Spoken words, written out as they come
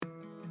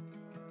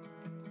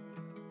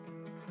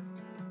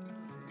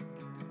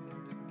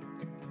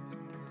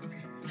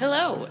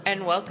Hello,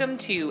 and welcome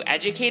to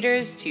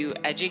Educators to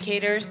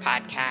Educators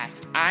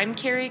podcast. I'm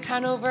Carrie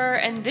Conover,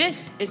 and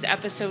this is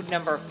episode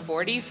number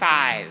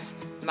 45,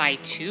 my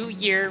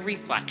 2-year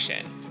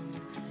reflection.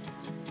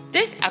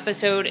 This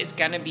episode is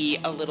going to be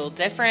a little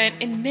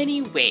different in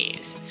many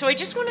ways. So I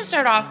just want to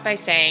start off by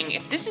saying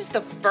if this is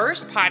the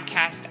first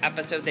podcast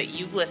episode that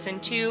you've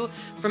listened to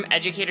from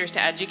Educators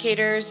to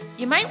Educators,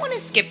 you might want to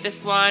skip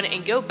this one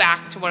and go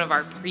back to one of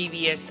our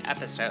previous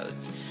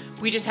episodes.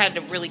 We just had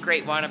a really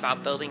great one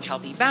about building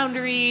healthy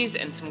boundaries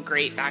and some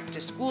great back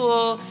to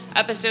school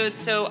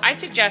episodes, so I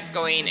suggest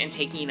going and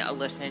taking a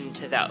listen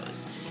to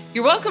those.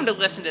 You're welcome to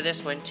listen to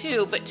this one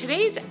too, but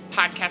today's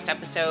podcast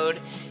episode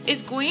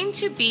is going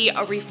to be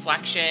a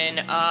reflection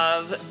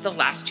of the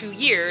last 2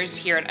 years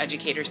here at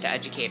Educators to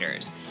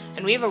Educators.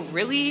 And we have a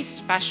really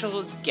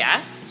special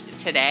guest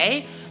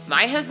today.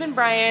 My husband,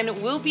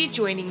 Brian, will be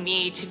joining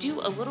me to do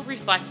a little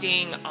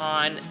reflecting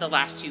on the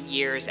last 2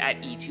 years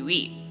at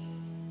E2E.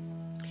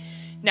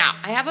 Now,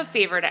 I have a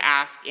favor to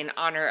ask in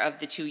honor of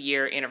the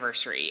 2-year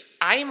anniversary.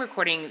 I am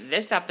recording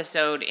this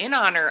episode in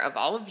honor of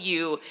all of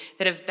you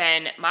that have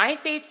been my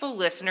faithful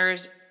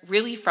listeners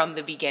really from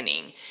the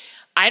beginning.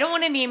 I don't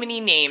want to name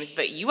any names,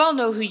 but you all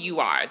know who you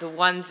are, the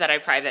ones that I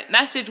private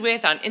message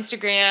with on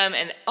Instagram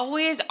and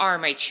always are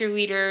my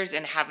cheerleaders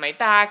and have my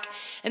back,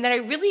 and that I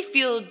really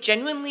feel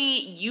genuinely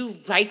you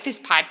like this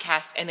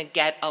podcast and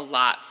get a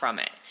lot from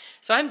it.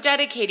 So I'm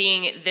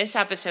dedicating this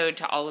episode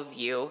to all of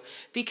you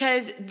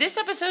because this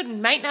episode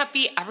might not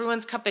be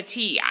everyone's cup of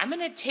tea. I'm going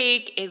to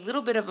take a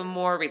little bit of a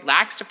more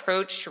relaxed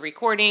approach to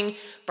recording.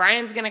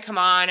 Brian's going to come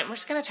on and we're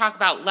just going to talk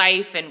about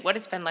life and what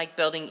it's been like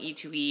building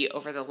E2E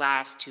over the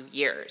last 2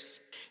 years.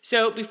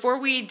 So before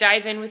we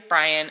dive in with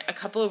Brian, a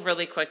couple of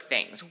really quick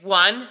things.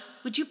 One,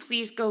 would you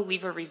please go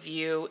leave a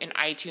review in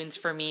iTunes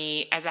for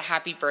me as a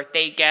happy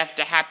birthday gift,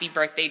 a happy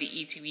birthday to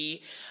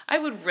E2E? I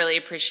would really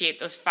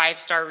appreciate those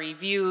 5-star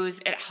reviews.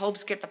 It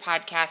helps get the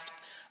podcast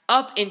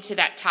up into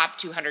that top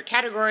 200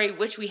 category,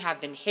 which we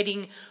have been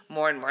hitting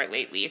more and more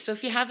lately. So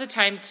if you have the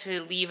time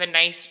to leave a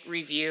nice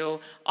review,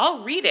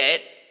 I'll read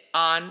it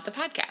on the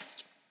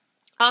podcast.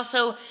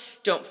 Also,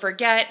 don't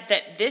forget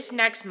that this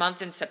next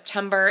month in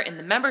September in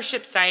the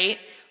membership site,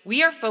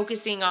 we are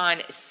focusing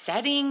on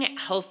setting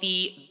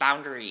healthy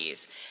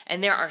boundaries.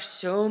 And there are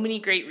so many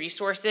great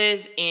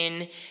resources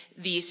in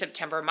the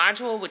September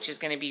module, which is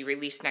going to be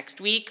released next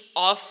week.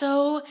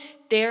 Also,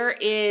 there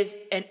is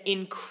an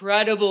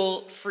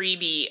incredible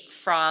freebie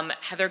from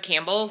Heather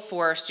Campbell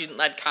for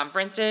student-led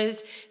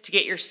conferences to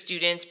get your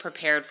students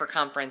prepared for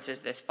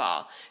conferences this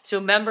fall. So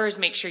members,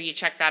 make sure you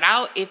check that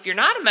out. If you're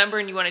not a member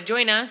and you want to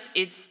join us,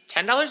 it's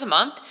 $10 a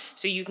month.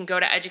 So you can go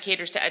to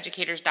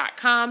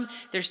educatorstoeducators.com.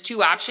 There's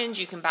 2 options.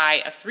 You can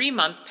buy a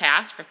 3-month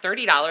pass for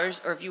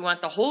 $30, or if you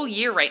want the whole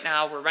year right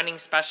now, we're running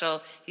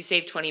special. You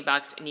save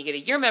 $20 and you get a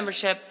year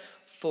membership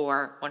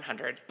for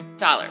 $100.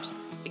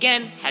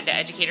 Again, head to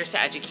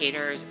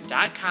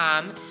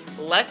educatorstoeducators.com.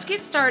 Let's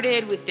get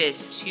started with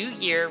this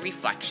 2-year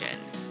reflection.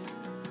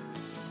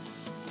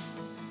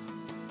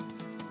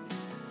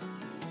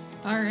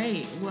 All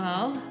right.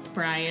 Well,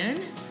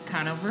 Brian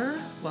Conover,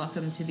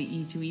 welcome to the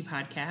E2E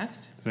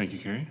podcast. Thank you,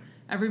 Carrie.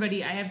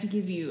 Everybody, I have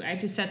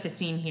to set the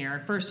scene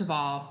here. First of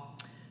all,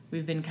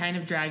 we've been kind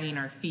of dragging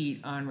our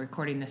feet on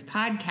recording this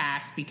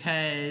podcast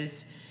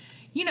because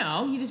you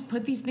just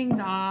put these things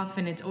off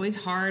and it's always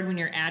hard when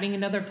you're adding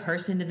another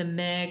person to the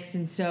mix.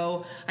 And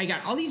so I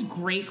got all these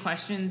great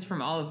questions from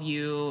all of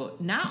you,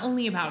 not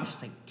only about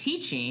just like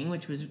teaching,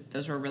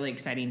 those were really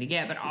exciting to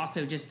get, but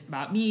also just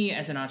about me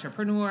as an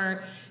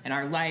entrepreneur and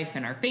our life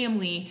and our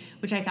family,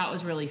 which I thought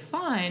was really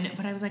fun.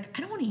 But I was like,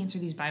 I don't want to answer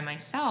these by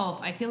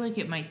myself. I feel like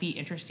it might be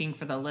interesting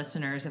for the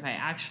listeners if I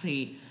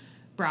actually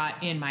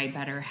brought in my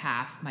better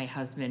half, my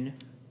husband,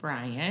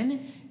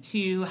 Brian,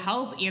 to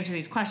help answer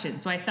these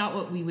questions. So I thought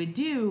what we would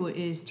do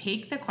is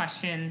take the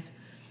questions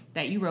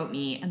that you wrote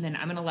me, and then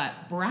I'm going to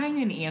let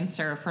Brian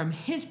answer from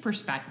his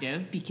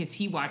perspective because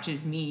he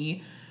watches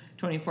me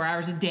 24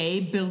 hours a day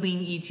building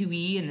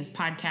E2E and this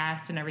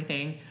podcast and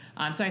everything.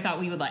 So I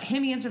thought we would let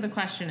him answer the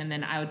question, and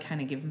then I would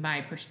kind of give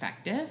my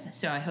perspective.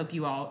 So I hope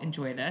you all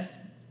enjoy this.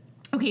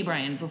 Okay,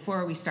 Brian,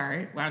 before we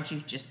start, why don't you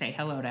just say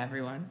hello to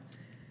everyone?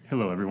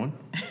 Hello, everyone.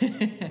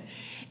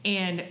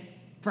 And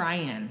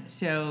Brian,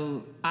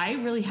 so I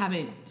really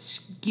haven't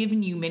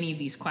given you many of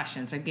these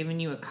questions. I've given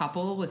you a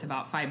couple with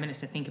about 5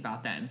 minutes to think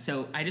about them.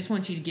 So I just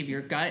want you to give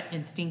your gut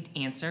instinct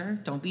answer.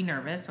 Don't be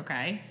nervous,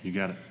 okay? You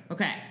got it.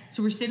 Okay,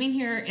 so we're sitting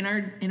here in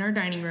our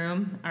dining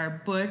room.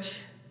 Our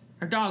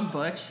dog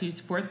Butch,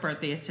 whose 4th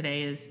birthday is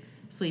today, is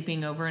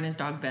sleeping over in his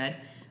dog bed.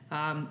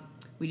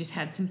 We just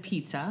had some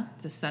pizza.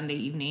 It's a Sunday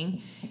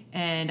evening.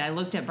 And I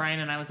looked at Brian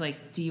and I was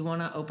like, do you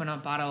want to open a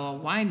bottle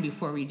of wine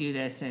before we do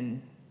this?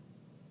 And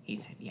he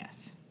said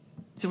yes.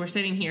 So we're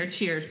sitting here.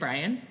 Cheers,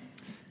 Brian.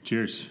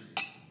 Cheers.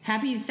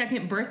 Happy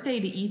 2nd birthday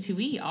to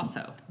E2E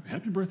also.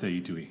 Happy birthday,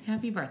 E2E.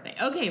 Happy birthday.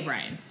 Okay,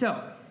 Brian.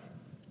 So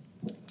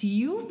do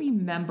you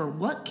remember,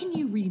 what can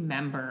you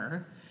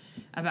remember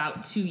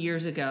about 2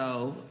 years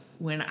ago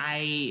when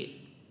I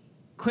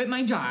quit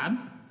my job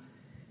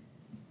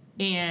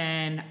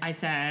And I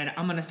said,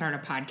 I'm going to start a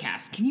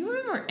podcast. Can you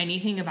remember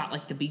anything about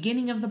like the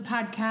beginning of the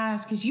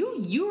podcast? Because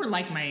you were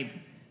like my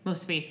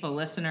most faithful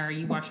listener.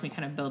 You watched me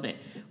kind of build it.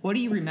 What do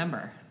you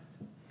remember?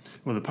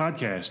 Well, the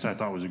podcast I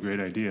thought was a great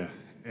idea,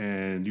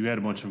 and you had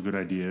a bunch of good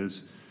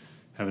ideas,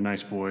 have a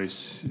nice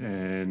voice,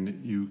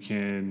 and you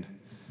can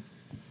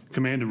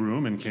command a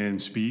room and can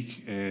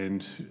speak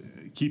and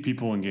keep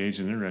people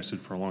engaged and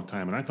interested for a long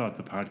time. And I thought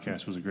the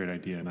podcast was a great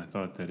idea, and I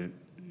thought that it,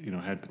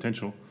 had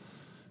potential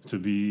to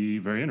be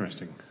very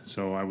interesting.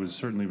 So I was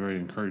certainly very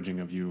encouraging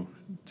of you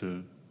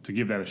to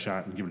give that a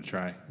shot and give it a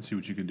try and see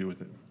what you could do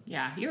with it.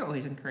 Yeah, you're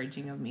always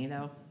encouraging of me,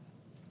 though.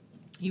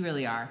 You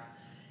really are.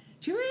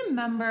 Do you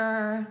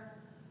remember?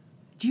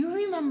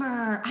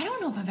 I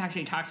don't know if I've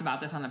actually talked about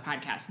this on the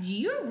podcast.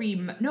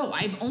 No,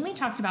 I've only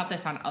talked about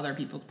this on other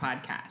people's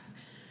podcasts.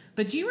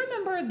 But do you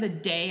remember the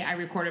day I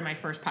recorded my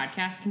first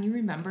podcast? Can you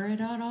remember it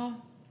at all?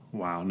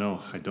 Wow,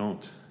 no, I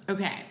don't.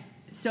 Okay,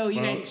 so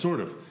you guys... Sort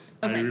of.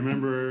 Okay. I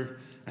remember,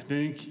 I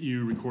think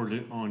you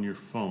recorded it on your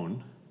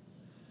phone,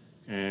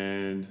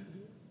 and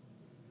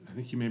I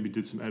think you maybe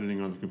did some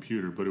editing on the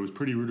computer, but it was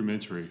pretty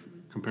rudimentary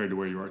compared to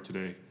where you are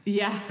today.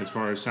 Yeah. As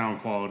far as sound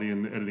quality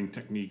and the editing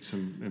techniques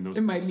and those and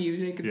things. My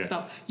music and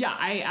stuff. Yeah,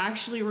 I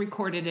actually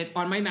recorded it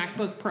on my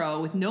MacBook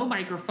Pro with no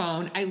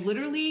microphone. I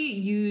literally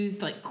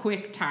used like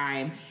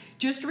QuickTime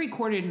just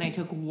recorded, and I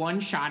took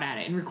one shot at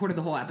it and recorded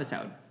the whole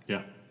episode.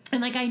 Yeah.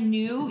 And like I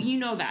knew,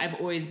 that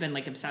I've always been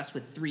like obsessed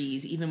with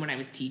threes. Even when I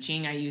was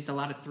teaching, I used a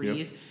lot of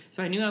threes. Yep.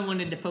 So I knew I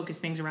wanted to focus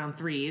things around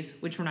threes,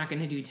 which we're not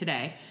going to do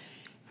today.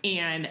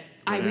 And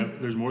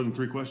there's more than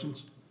 3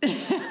 questions?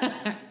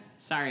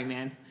 Sorry,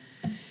 man.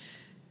 I'm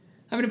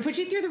going to put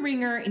you through the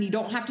ringer, and you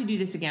don't have to do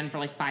this again for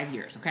like 5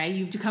 years, okay?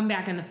 You have to come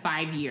back on the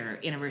 5-year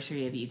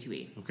anniversary of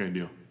E2E. Okay,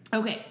 deal.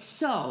 Okay,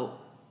 so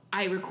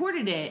I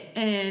recorded it,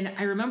 and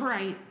I remember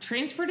I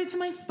transferred it to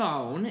my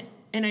phone,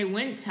 and I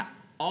went to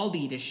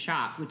Aldi to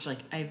shop, which like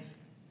I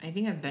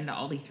think I've been to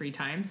Aldi 3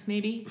 times,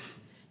 maybe.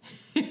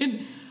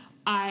 And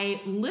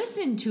I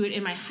listened to it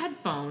in my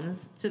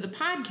headphones to the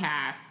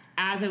podcast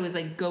as I was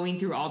like going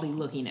through Aldi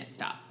looking at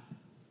stuff.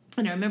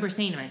 And I remember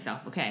saying to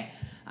myself, okay,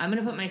 I'm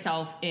going to put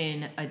myself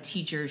in a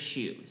teacher's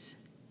shoes.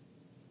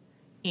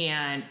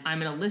 And I'm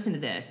going to listen to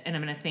this, and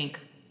I'm going to think,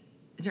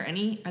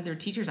 are there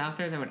teachers out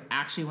there that would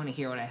actually want to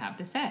hear what I have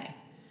to say?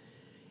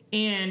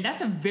 And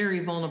that's a very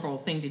vulnerable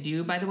thing to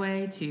do, by the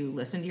way, to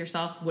listen to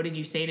yourself. What did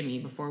you say to me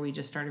before we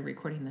just started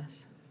recording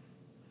this?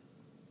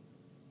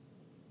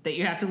 That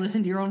you have to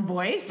listen to your own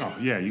voice? Oh,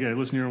 yeah, you got to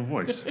listen to your own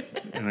voice.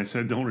 And I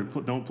said,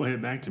 don't play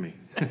it back to me.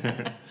 I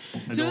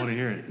don't want to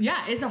hear it.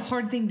 Yeah, it's a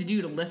hard thing to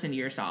do, to listen to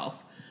yourself.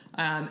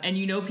 And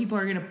people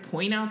are going to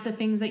point out the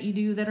things that you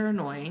do that are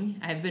annoying.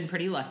 I've been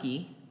pretty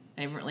lucky.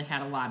 I haven't really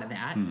had a lot of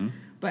that. Mm-hmm.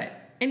 But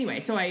anyway,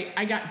 so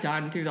I got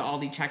done through the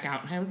Aldi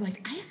checkout, and I was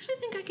like, I actually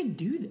think I could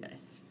do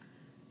this.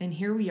 And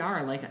here we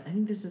are. Like, I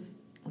think this is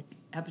like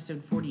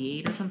episode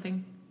 48 or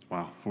something.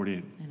 Wow,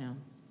 48. I know.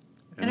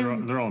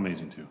 And they're all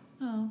amazing, too.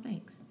 Oh,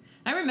 thanks.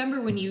 I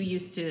remember when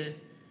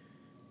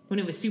when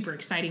it was super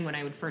exciting when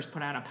I would first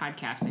put out a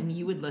podcast, and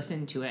you would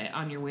listen to it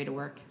on your way to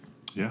work.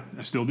 Yeah,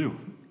 I still do.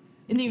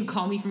 And then you'd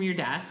call me from your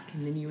desk,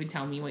 and then you would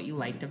tell me what you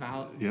liked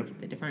about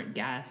the different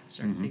guests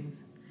or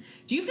things.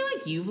 Do you feel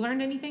like you've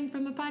learned anything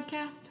from the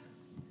podcast?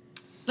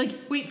 Like,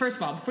 wait, first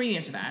of all, before you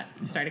answer that,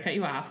 sorry to cut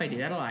you off. I do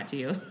that a lot to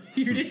you.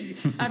 You're just,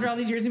 after all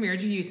these years of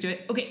marriage, you're used to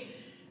it. Okay,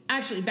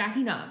 actually,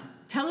 backing up,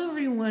 tell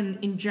everyone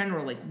in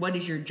general, like, what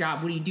is your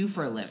job? What do you do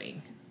for a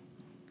living?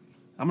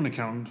 I'm an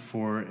accountant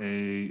for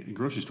a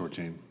grocery store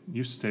chain.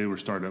 Used to say we're a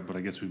startup, but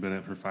I guess we've been at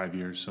it for 5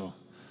 years, so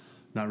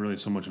not really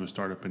so much of a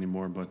startup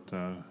anymore, but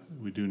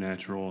we do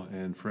natural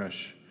and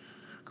fresh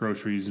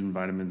groceries and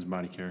vitamins and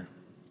body care.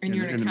 And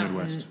you're an accountant. In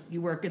the Midwest.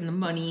 You work in the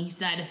money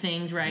side of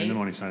things, right? In the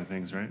money side of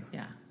things, right?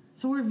 Yeah.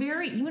 So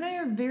you and I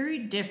are very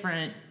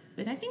different,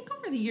 but I think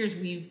over the years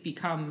we've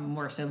become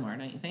more similar,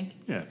 don't you think?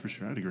 Yeah, for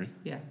sure. I'd agree.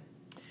 Yeah.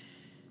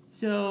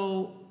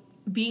 So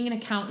being an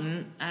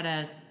accountant at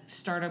a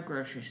startup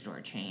grocery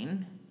store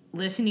chain,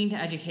 listening to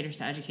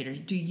educators,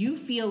 do you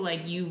feel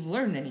like you've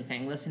learned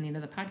anything listening to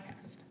the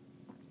podcast?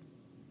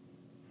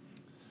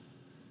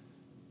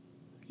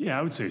 Yeah,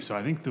 I would say so.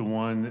 I think the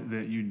one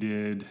that you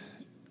did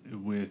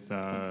with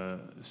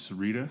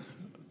Sarita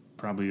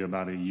probably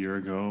about a year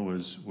ago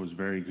was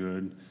very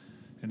good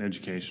and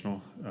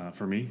educational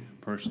for me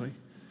personally.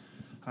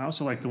 I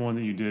also like the one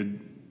that you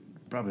did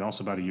probably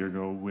also about a year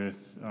ago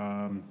with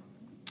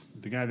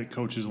the guy that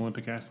coaches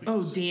Olympic athletes.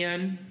 Oh,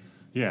 Dan.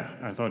 Yeah,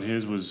 I thought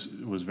his was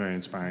very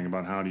inspiring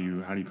about how do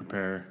you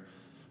prepare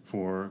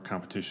for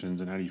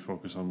competitions and how do you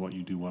focus on what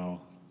you do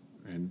well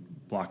and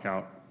block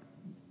out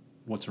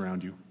what's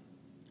around you.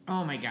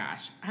 Oh my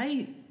gosh,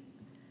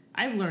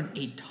 I've learned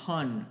a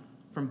ton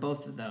from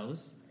both of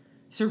those.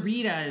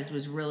 Sarita's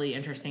was really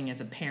interesting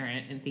as a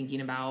parent and thinking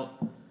about,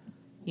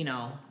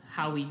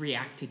 how we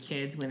react to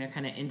kids when they're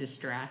kind of in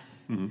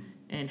distress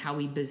and how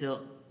we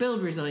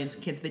build resilience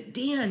in kids. But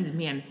Dan's,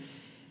 man,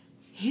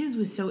 His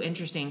was so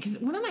interesting because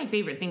one of my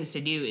favorite things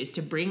to do is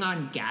to bring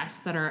on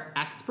guests that are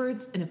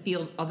experts in a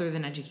field other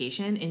than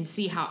education and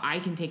see how I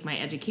can take my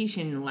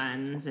education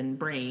lens and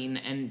brain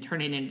and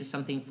turn it into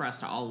something for us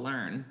to all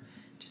learn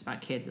just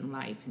about kids and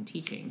life and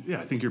teaching. Yeah,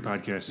 I think your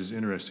podcast is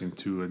interesting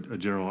to a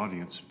general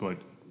audience, but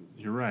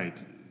you're right.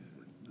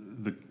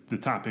 The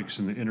topics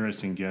and the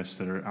interesting guests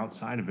that are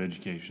outside of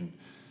education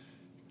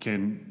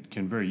can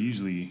very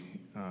easily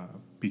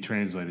be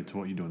translated to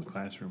what you do in the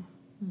classroom.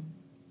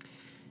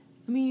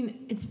 I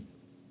mean,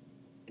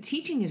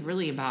 teaching is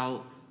really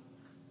about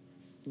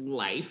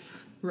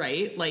life,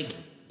 right? Like,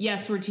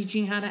 yes, we're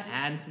teaching how to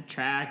add,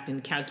 subtract,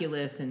 and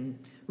calculus and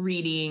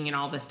reading and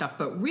all this stuff,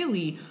 but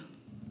really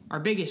our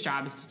biggest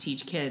job is to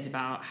teach kids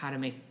about how to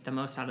make the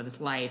most out of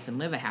this life and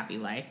live a happy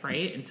life,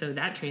 right? And so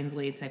that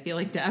translates, I feel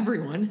like, to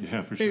everyone.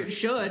 Yeah, for sure. It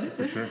should.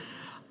 For sure.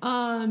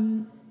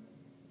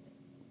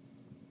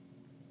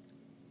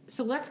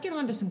 So let's get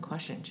on to some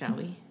questions, shall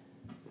we?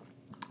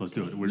 Let's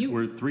do it.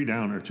 We're 3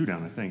 down, or 2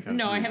 down, I think.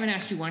 No, I haven't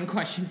asked you one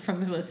question from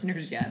the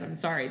listeners yet. I'm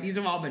sorry. These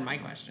have all been my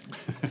questions.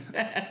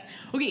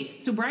 Okay,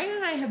 so Brian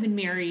and I have been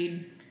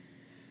married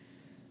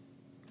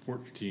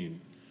 14.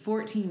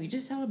 We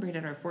just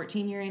celebrated our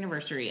 14-year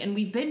anniversary, and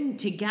we've been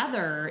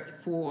together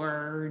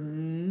for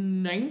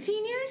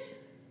 19 years?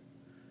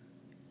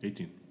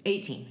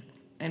 18.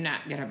 I'm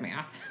not good at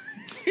math.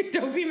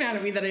 Don't be mad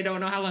at me that I don't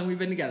know how long we've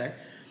been together.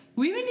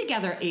 We've been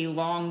together a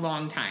long,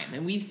 long time,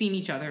 and we've seen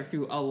each other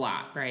through a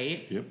lot,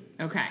 right? Yep.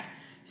 Okay.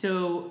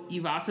 So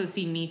you've also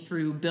seen me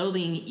through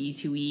building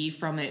E2E,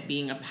 from it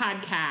being a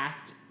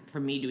podcast,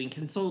 from me doing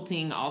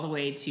consulting, all the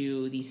way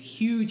to these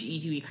huge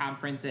E2E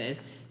conferences,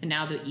 and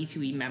now the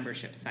E2E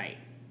membership site.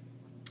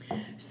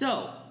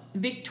 So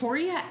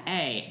Victoria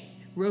A.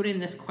 wrote in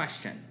this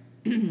question.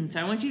 So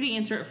I want you to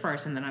answer it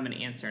first, and then I'm going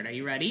to answer it. Are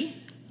you ready?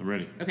 I'm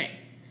ready. Okay.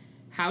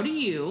 How do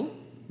you,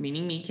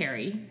 meaning me,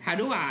 Carrie, how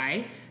do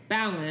I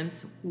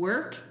balance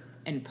work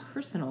and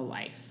personal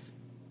life?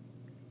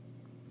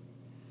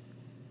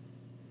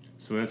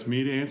 So that's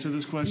me to answer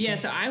this question? Yeah,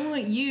 so I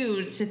want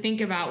you to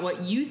think about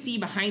what you see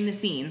behind the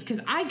scenes,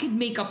 because I could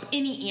make up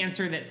any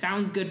answer that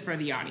sounds good for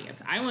the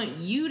audience. I want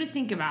you to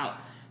think about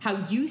how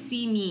you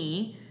see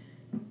me,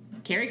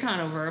 Carrie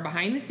Conover,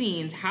 behind the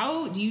scenes.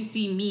 How do you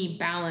see me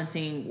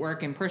balancing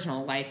work and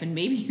personal life? And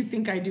maybe you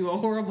think I do a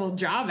horrible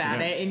job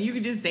at it, and you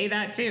could just say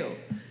that too.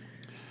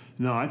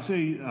 No, I'd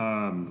say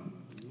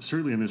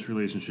certainly in this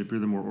relationship, you're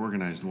the more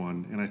organized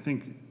one. And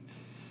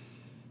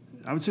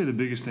I would say the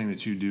biggest thing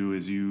that you do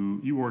is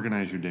you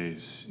organize your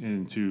days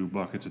into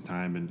buckets of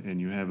time,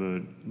 and you have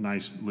a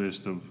nice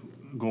list of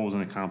goals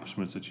and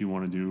accomplishments that you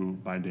want to do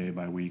by day,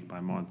 by week, by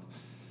month.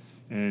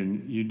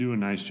 And you do a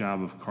nice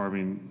job of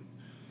carving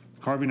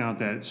out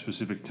that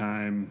specific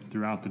time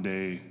throughout the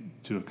day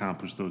to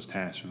accomplish those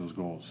tasks or those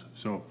goals.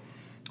 So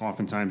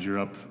oftentimes you're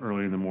up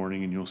early in the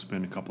morning and you'll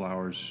spend a couple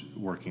hours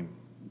working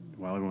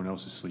while everyone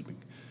else is sleeping.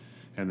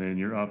 And then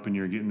you're up and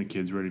you're getting the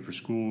kids ready for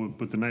school.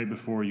 But the night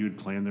before, you had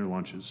planned their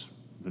lunches.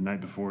 The night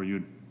before, you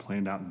had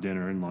planned out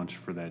dinner and lunch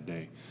for that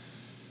day.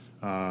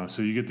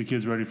 So you get the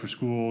kids ready for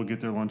school,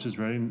 get their lunches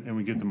ready, and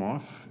we get them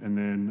off. And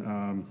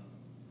then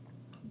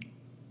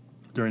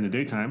during the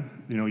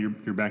daytime,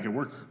 you're back at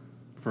work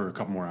for a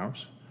couple more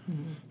hours.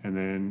 Mm-hmm. And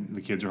then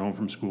the kids are home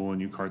from school, and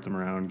you cart them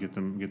around, get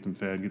them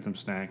fed, get them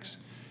snacks,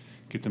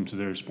 get them to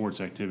their sports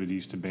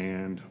activities, to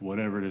band,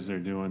 whatever it is they're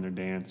doing, their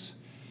dance.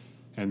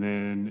 And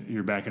then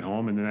you're back at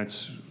home, and then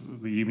that's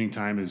the evening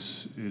time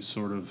is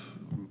sort of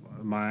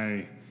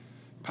my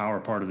power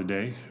part of the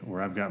day, where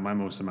I've got my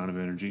most amount of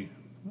energy.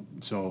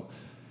 So,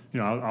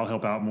 I'll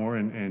help out more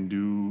and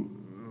do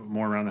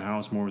more around the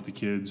house, more with the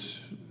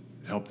kids,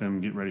 help them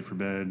get ready for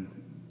bed,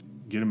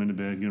 get them into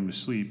bed, get them to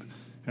sleep,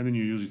 and then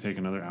you usually take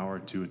another hour or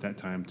two at that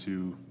time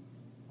to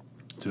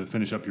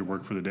finish up your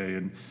work for the day.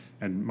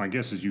 And my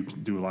guess is you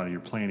do a lot of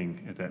your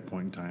planning at that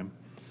point in time,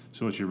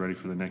 so that you're ready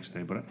for the next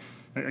day. But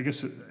I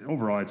guess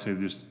overall, I'd say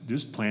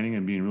just planning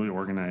and being really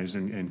organized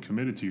and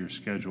committed to your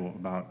schedule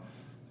about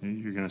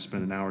you're going to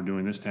spend an hour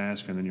doing this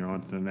task, and then you're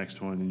on to the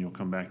next one, and you'll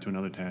come back to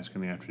another task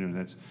in the afternoon.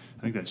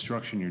 I think that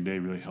structuring your day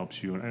really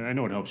helps you. And I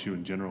know it helps you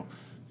in general,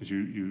 because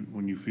you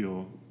when you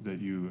feel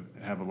that you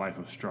have a life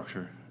of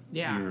structure,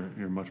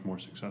 you're much more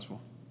successful.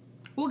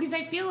 Well, because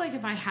I feel like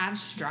if I have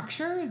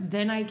structure,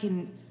 then I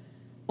can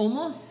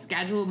almost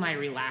schedule my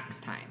relax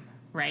time,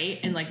 right?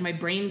 And like my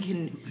brain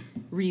can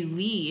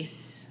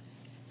release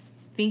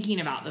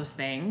thinking about those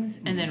things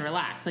and then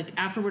relax. Like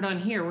after we're done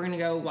here, we're going to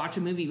go watch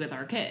a movie with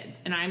our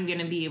kids, and I'm going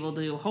to be able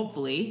to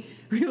hopefully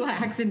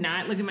relax and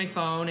not look at my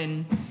phone,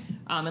 and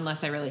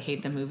unless I really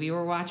hate the movie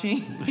we're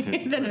watching,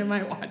 then I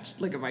might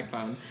look at my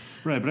phone.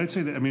 Right, but I'd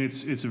say that,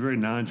 it's a very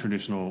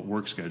non-traditional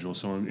work schedule,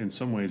 so in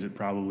some ways it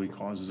probably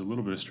causes a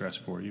little bit of stress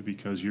for you,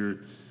 because you're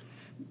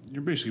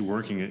basically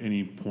working at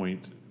any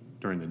point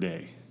during the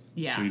day.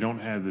 Yeah. So you don't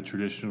have the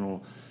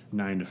traditional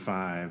 9 to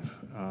 5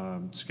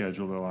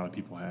 schedule that a lot of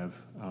people have.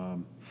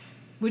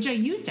 Which I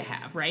used to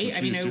have, right?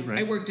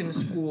 I worked in a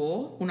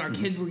school when our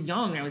kids were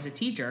young. I was a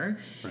teacher.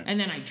 Right. And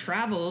then I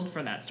traveled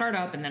for that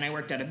startup, and then I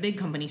worked at a big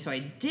company, so I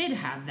did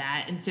have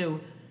that. And so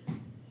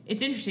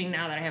it's interesting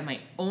now that I have my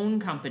own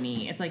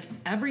company. It's like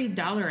every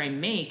dollar I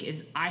make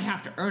is I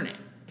have to earn it.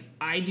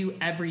 I do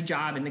every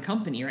job in the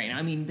company right now.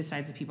 I mean,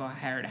 besides the people I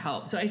hire to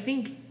help. So I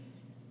think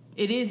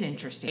it is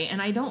interesting.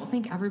 And I don't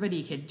think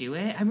everybody could do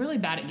it. I'm really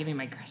bad at giving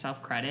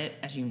myself credit,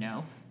 as you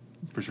know.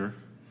 For sure.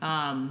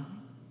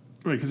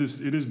 Right, because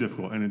it is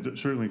difficult, and it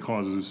certainly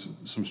causes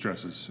some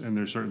stresses. And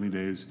there's certainly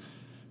days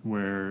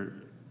where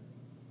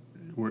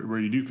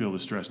you do feel the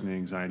stress and the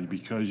anxiety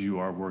because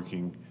you're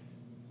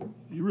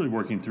really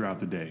working throughout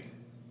the day.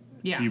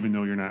 Yeah. Even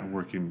though you're not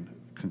working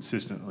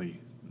consistently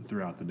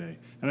throughout the day.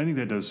 And I think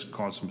that does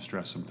cause some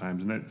stress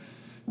sometimes, and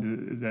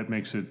that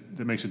makes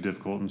it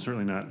difficult, and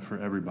certainly not for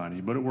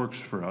everybody, but it works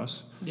for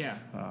us. Yeah.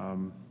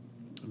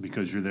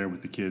 Because you're there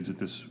with the kids at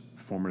this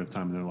formative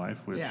time in their life,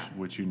 which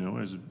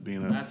as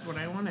being That's what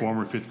I wanted.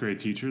 Former fifth grade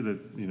teacher, that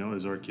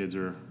as our kids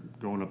are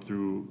going up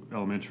through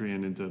elementary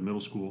and into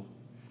middle school,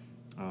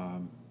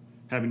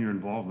 having your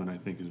involvement, I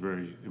think, is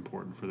very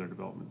important for their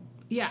development.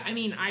 Yeah, I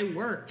mean, I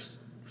worked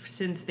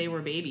since they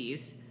were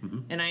babies,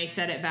 and I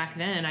said it back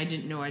then. I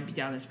didn't know I'd be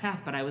down this path,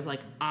 but I was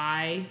like,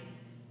 I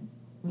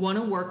want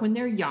to work when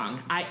they're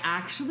young. I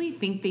actually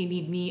think they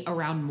need me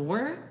around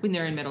more when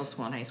they're in middle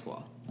school and high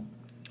school.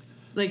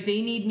 Like,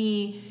 they need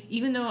me,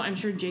 even though I'm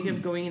sure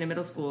Jacob going into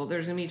middle school,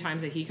 there's going to be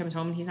times that he comes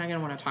home and he's not going to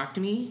want to talk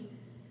to me.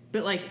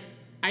 But, like,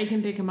 I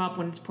can pick him up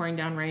when it's pouring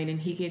down rain, and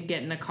he can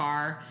get in the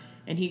car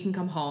and he can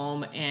come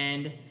home,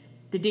 and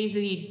the days that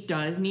he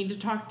does need to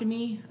talk to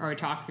me or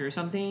talk through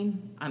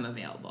something, I'm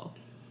available.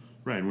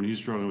 Right. When he's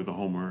struggling with the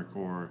homework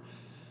or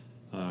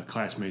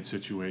classmate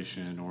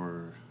situation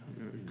or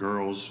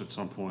girls at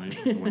some point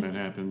when that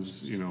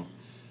happens,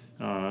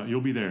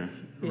 you'll be there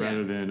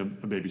rather than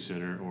a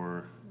babysitter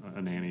or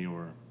a nanny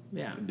or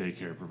a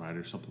daycare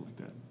provider, something like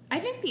that. I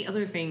think the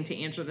other thing to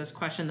answer this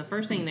question, the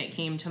first thing that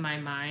came to my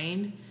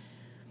mind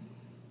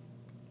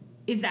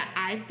is that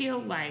I feel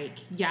like,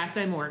 yes,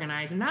 I'm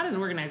organized. I'm not as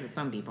organized as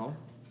some people,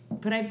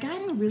 but I've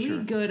gotten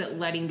really good at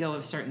letting go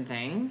of certain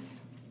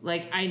things.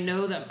 Like, I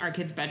know that our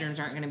kids' bedrooms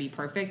aren't going to be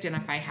perfect, and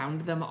if I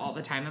hound them all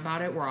the time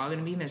about it, we're all going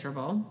to be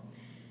miserable.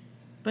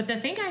 But the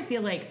thing I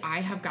feel like I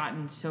have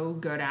gotten so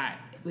good at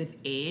with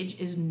age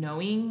is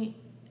knowing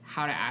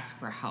how to ask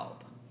for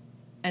help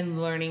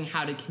and learning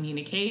how to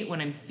communicate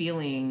when I'm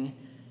feeling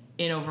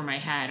in over my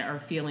head or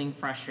feeling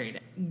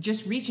frustrated.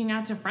 Just reaching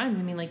out to friends.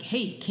 I mean, like,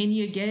 hey, can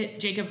you get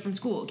Jacob from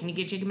school? Can you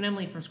get Jacob and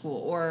Emily from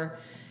school? Or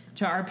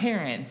to our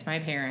parents, my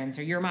parents,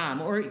 or your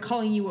mom, or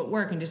calling you at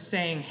work and just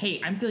saying,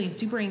 hey, I'm feeling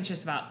super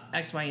anxious about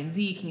X, Y, and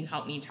Z. Can you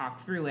help me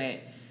talk through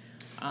it?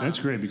 That's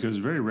great, because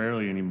very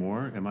rarely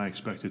anymore am I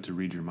expected to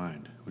read your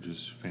mind, which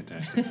is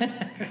fantastic.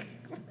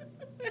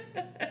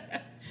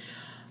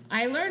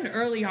 I learned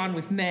early on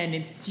with men,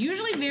 it's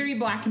usually very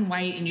black and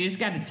white, and you just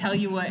got to tell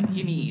you what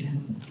you need.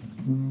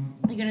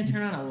 Are you going to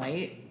turn on a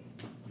light?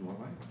 You want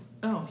light?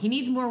 Oh, he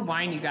needs more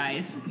wine, you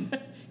guys. Can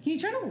you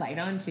turn a light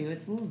on, too?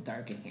 It's a little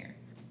dark in here.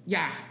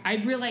 Yeah,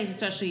 I've realized,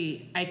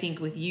 especially, I think,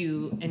 with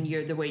you and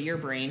the way your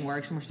brain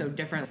works, and we're so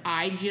different,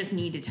 I just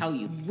need to tell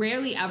you.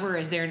 Rarely ever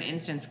is there an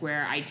instance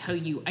where I tell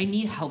you, I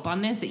need help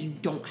on this, that you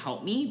don't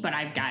help me, but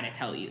I've got to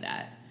tell you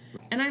that.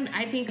 And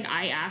I think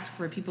I ask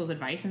for people's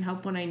advice and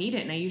help when I need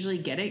it, and I usually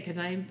get it because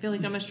I feel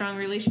like I'm a strong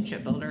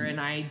relationship builder,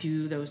 and I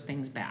do those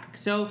things back.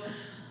 So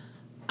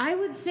I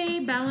would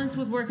say balance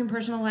with work and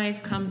personal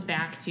life comes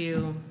back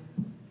to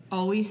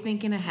always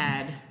thinking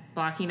ahead,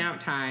 blocking out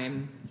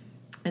time,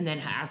 and then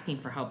asking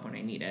for help when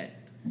I need it.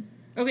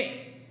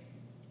 Okay,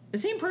 the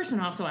same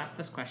person also asked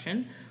this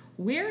question.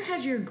 Where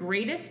has your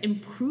greatest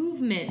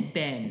improvement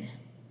been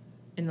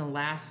in the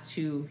last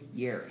 2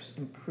 years?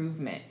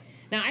 Improvement.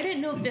 Now, I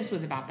didn't know if this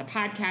was about the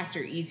podcast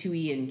or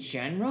E2E in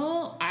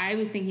general. I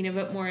was thinking of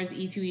it more as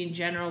E2E in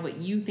general, but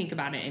you think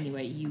about it any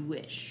way you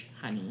wish,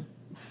 honey.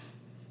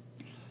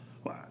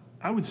 Well,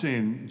 I would say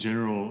in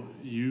general,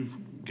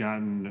 you've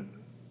gotten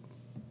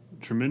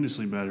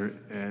tremendously better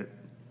at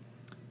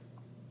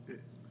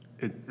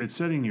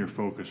setting your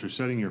focus or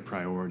setting your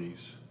priorities,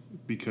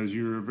 because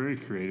you're a very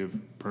creative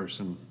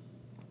person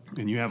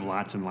and you have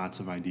lots and lots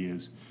of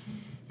ideas,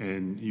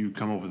 and you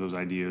come up with those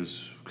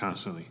ideas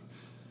constantly.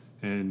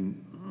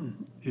 And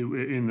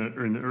in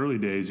the early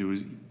days, it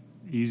was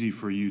easy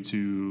for you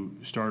to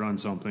start on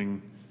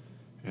something,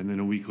 and then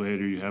a week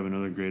later you have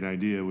another great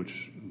idea,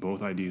 which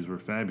both ideas were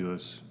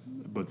fabulous,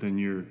 but then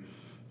your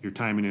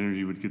time and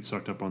energy would get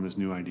sucked up on this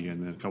new idea,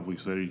 and then a couple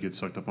weeks later you get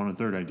sucked up on a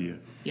third idea.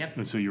 Yep.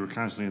 And so you were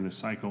constantly in this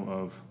cycle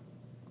of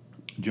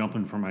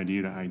jumping from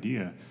idea to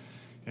idea.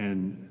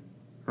 And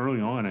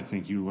early on, I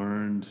think you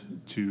learned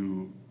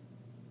to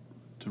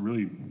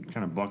really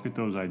kind of bucket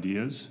those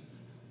ideas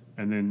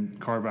and then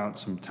carve out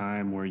some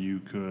time where you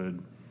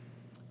could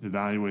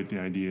evaluate the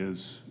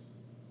ideas,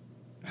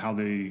 how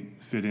they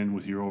fit in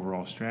with your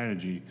overall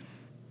strategy,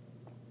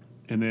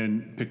 and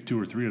then pick 2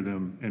 or 3 of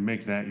them and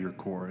make that your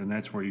core. And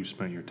that's where you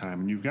spent your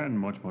time. And you've gotten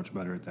much, much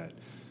better at that.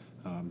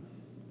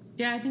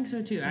 Yeah, I think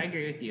so too. I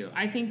agree with you.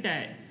 I think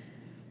that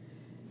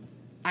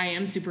I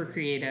am super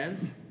creative,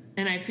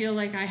 And I feel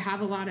like I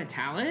have a lot of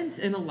talents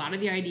and a lot of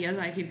the ideas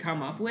I could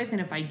come up with. And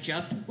if I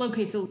just,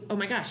 okay, so, oh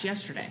my gosh,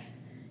 yesterday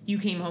you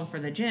came home for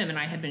the gym and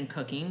I had been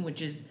cooking,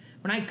 which is,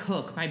 when I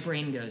cook, my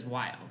brain goes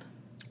wild.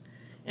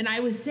 And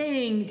I was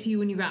saying to you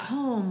when you got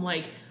home,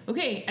 like,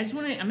 okay, I'm just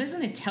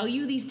going to tell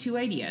you these 2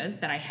 ideas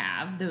that I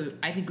have that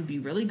I think would be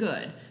really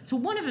good. So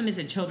one of them is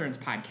a children's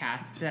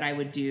podcast that I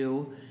would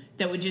do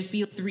that would just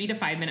be a 3 to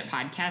 5 minute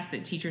podcast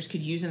that teachers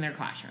could use in their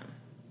classroom.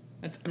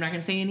 I'm not going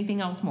to say anything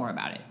else more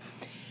about it.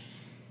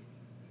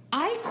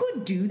 I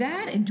could do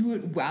that and do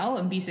it well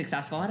and be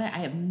successful at it. I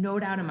have no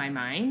doubt in my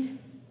mind,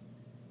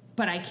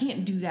 but I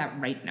can't do that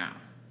right now.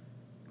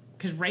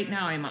 Because right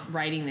now I'm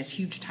riding this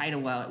huge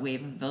tidal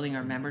wave of building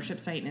our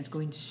membership site, and it's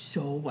going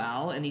so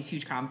well in these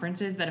huge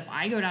conferences that if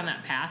I go down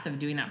that path of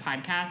doing that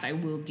podcast, I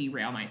will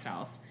derail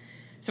myself.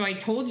 So I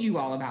told you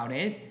all about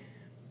it.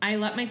 I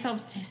let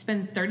myself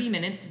spend 30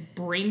 minutes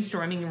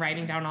brainstorming and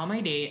writing down all my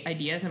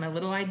ideas in my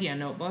little idea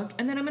notebook,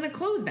 and then I'm going to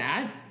close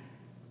that,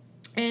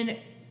 and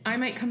I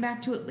might come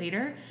back to it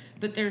later,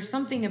 but there's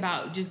something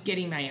about just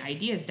getting my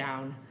ideas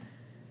down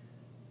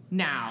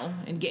now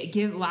and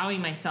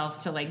allowing myself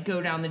to like go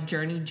down the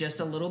journey just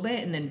a little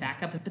bit and then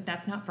back up, but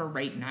that's not for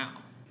right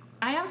now.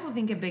 I also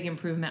think a big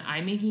improvement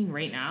I'm making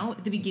right now,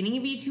 at the beginning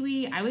of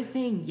E2E, I was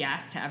saying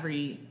yes to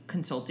every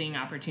consulting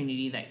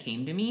opportunity that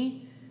came to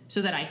me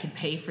so that I could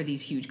pay for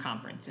these huge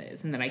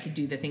conferences and that I could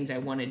do the things I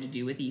wanted to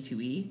do with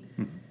E2E.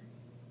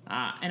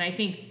 And I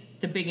think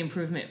the big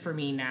improvement for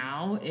me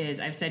now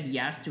is I've said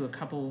yes to a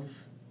couple of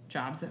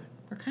jobs that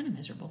were kind of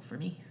miserable for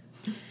me.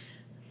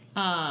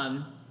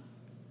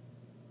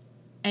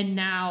 And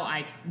now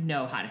I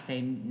know how to say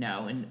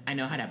no, and I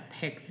know how to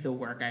pick the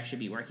work I should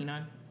be working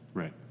on.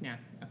 Right. Yeah,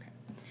 okay.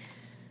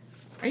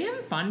 Are you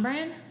having fun,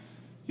 Brian?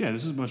 Yeah,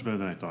 this is much better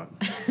than I thought.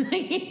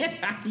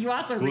 Yeah, you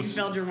also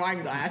refilled your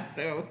wine glass,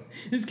 so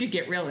this could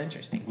get real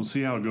interesting. We'll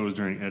see how it goes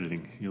during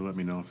editing. You'll let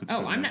me know if it's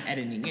good. I'm not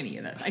editing any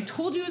of this. I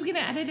told you I was going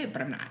to edit it,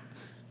 but I'm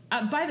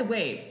not. By the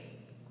way,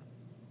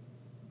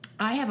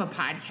 I have a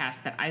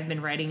podcast that I've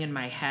been writing in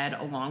my head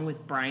along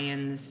with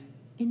Brian's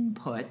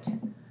input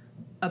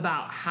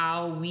about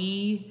how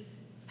we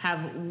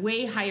have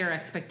way higher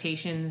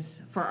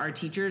expectations for our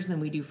teachers than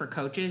we do for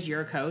coaches.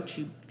 You're a coach.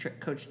 You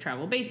coach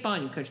travel baseball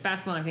and you coach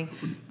basketball and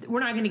everything. We're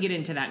not going to get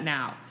into that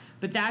now.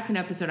 But that's an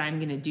episode I'm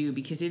going to do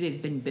because it has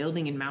been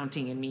building and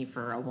mounting in me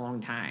for a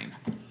long time.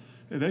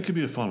 Yeah, that could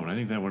be a fun one. I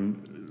think that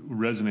one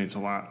resonates a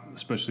lot,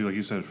 especially like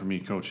you said, for me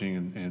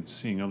coaching and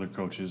seeing other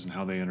coaches and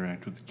how they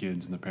interact with the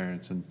kids and the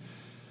parents. And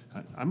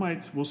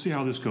we'll see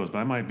how this goes, but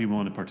I might be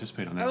willing to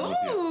participate on that.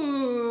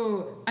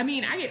 Oh, I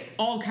mean, I get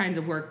all kinds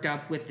of worked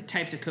up with the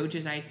types of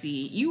coaches I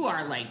see. You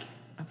are like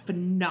a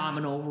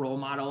phenomenal role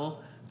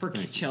model for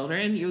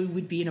children. You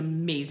would be an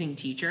amazing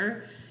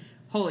teacher.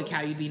 Holy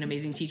cow, you'd be an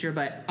amazing teacher.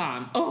 But,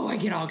 I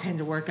get all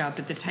kinds of work up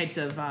at the types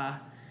of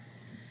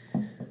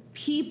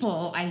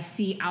people I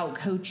see out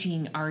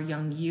coaching our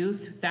young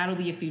youth. That'll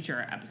be a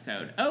future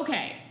episode.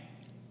 Okay.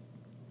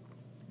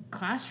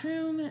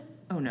 Classroom.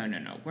 Oh,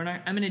 no. We're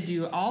not. I'm going to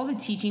do all the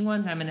teaching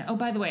ones.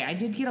 By the way, I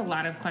did get a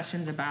lot of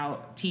questions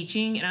about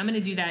teaching, and I'm going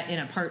to do that in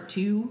a part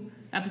 2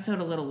 episode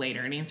a little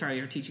later and answer all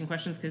your teaching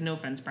questions, because no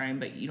offense, Brian,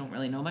 but you don't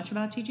really know much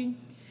about teaching.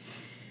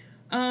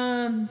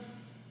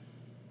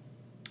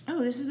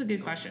 This is a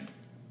good question.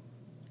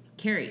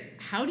 Carrie,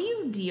 how do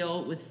you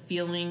deal with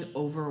feeling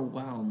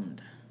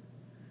overwhelmed?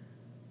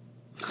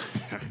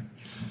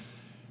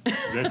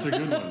 That's a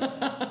good one.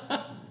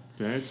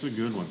 That's a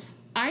good one.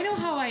 I know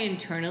how I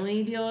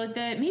internally deal with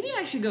it. Maybe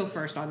I should go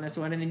first on this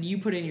one, and then you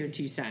put in your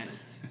 2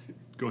 cents.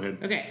 Go ahead.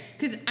 Okay,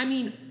 because,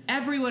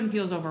 everyone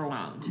feels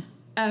overwhelmed.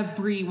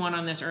 Everyone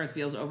on this earth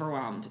feels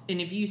overwhelmed. And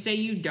if you say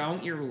you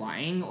don't, you're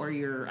lying, or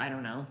you're, I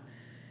don't know,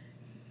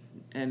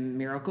 a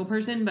miracle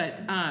person. But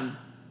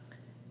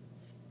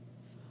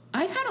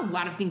I've had a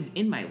lot of things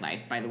in my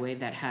life, by the way,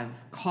 that have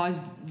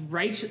caused,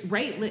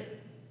 rightfully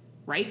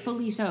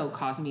so,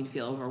 caused me to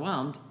feel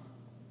overwhelmed.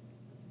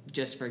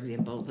 Just, for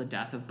example, the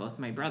death of both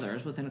my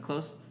brothers within a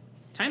close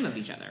time of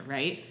each other,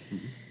 right?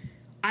 Mm-hmm.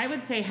 I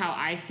would say how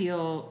I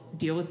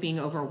deal with being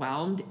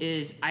overwhelmed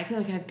is I feel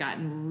like I've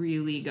gotten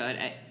really good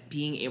at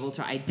being able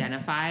to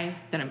identify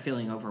that I'm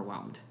feeling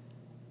overwhelmed.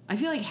 I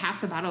feel like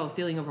half the battle of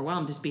feeling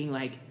overwhelmed is being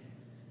like,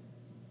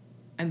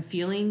 I'm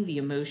feeling the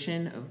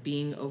emotion of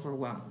being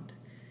overwhelmed.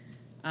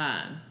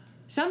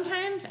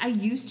 Sometimes I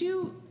used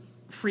to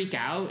freak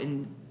out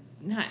and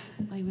not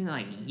even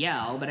like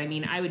yell, but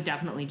I would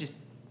definitely just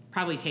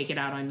probably take it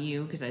out on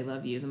you because I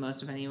love you the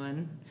most of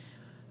anyone,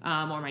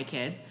 or my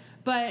kids.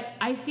 But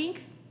I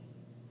think,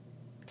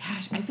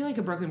 I feel like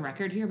a broken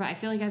record here, but I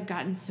feel like I've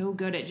gotten so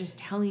good at just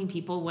telling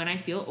people when I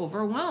feel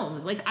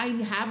overwhelmed. Like, I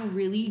have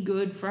really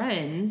good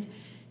friends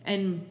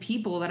and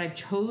people that I've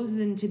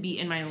chosen to be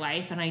in my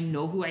life, and I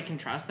know who I can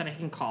trust, that I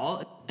can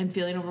call. I'm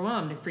feeling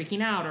overwhelmed, I'm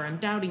freaking out, or I'm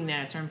doubting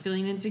this, or I'm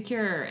feeling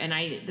insecure.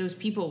 And those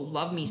people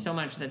love me so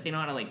much that they know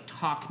how to like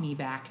talk me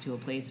back to a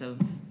place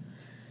of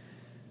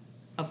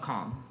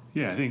calm.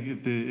 Yeah, I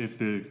think if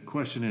the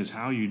question is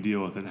how you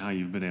deal with it and how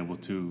you've been able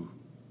to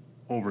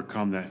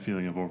overcome that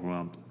feeling of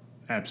overwhelmed,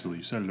 Absolutely.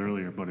 You said it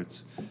earlier, but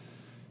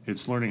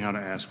it's learning how to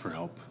ask for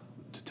help,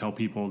 to tell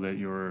people that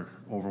you're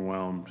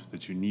overwhelmed,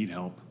 that you need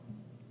help.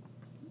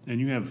 And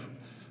you have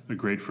a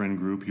great friend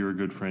group. You're a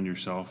good friend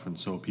yourself, and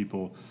so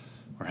people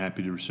are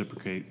happy to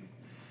reciprocate.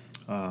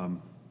 But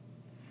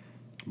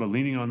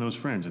leaning on those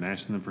friends and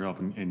asking them for help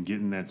and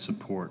getting that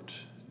support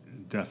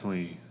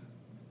definitely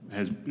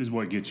is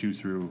what gets you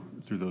through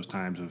those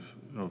times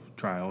of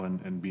trial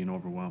and being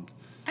overwhelmed.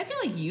 I feel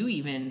like you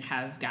even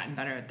have gotten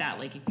better at that.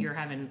 Like if you're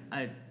having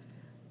a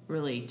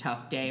really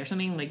tough day or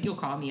something, like you'll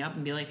call me up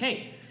and be like,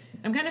 hey,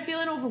 I'm kind of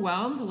feeling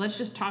overwhelmed. Let's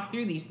just talk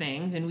through these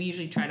things. And we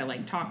usually try to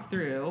like talk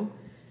through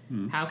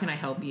how can I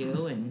help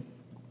you? And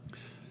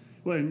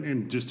well,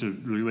 and just to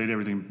relate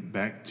everything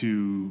back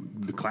to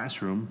the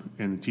classroom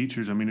and the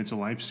teachers, I mean, it's a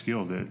life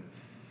skill that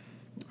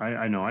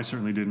I know I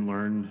certainly didn't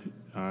learn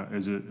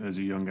as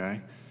a young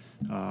guy.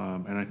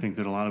 And I think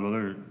that a lot of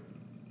other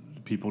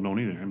people don't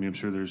either. I mean, I'm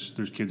sure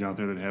there's kids out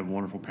there that have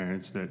wonderful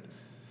parents that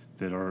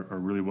are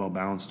really well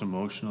balanced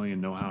emotionally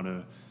and know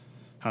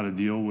how to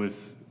deal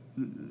with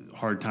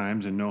hard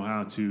times and know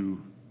how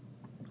to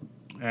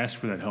ask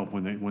for that help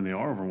when they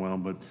are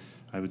overwhelmed. But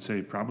I would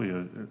say probably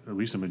at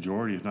least a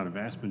majority, if not a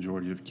vast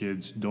majority, of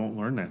kids don't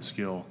learn that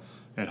skill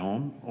at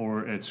home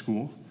or at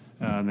school.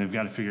 And they've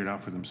got to figure it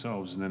out for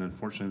themselves. And then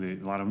unfortunately,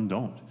 a lot of them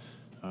don't,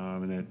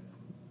 and that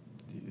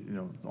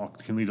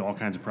can lead to all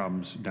kinds of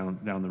problems down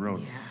the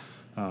road.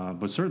 yeah.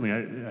 But certainly,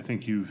 I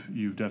think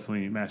you've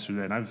definitely mastered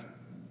that. And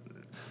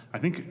I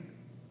think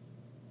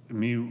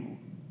me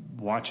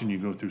watching you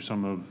go through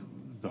some of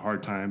the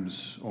hard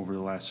times over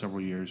the last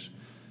several years,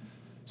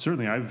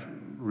 certainly I've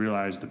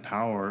realized the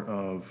power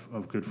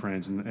of good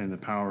friends and the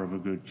power of a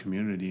good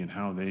community and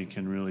how they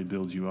can really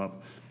build you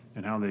up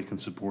and how they can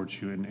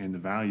support you and the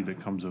value that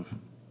comes of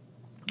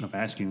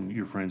asking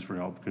your friends for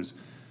help because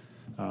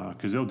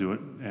they'll do it.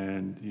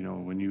 And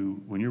when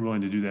you're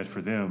willing to do that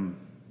for them,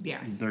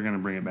 Yes. they're going to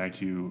bring it back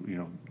to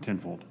you,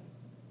 tenfold.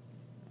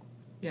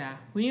 Yeah.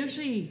 When you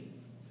actually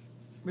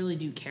really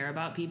do care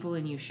about people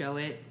and you show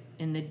it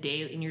in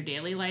your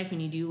daily life and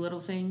you do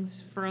little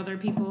things for other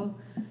people,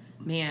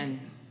 man,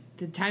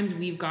 the times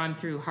we've gone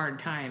through hard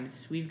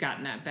times, we've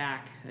gotten that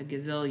back a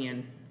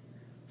gazillion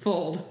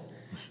fold.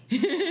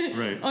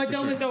 Right. Oh, it's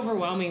almost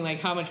overwhelming, like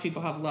how much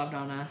people have loved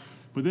on us.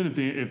 But then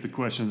if the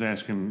question's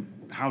asking,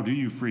 how do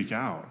you freak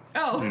out?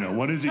 Oh.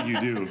 What is it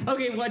you do?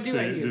 Okay, what do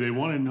I do? Do they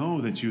want to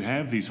know that you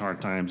have these hard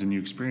times and you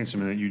experience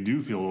them and that you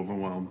do feel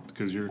overwhelmed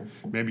because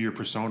maybe your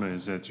persona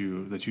is that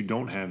you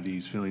don't have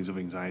these feelings of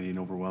anxiety and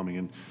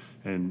overwhelming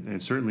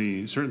and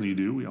certainly you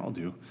do. We all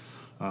do.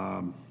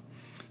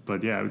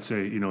 But yeah, I would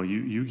say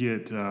you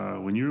get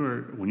when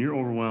you're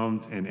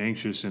overwhelmed and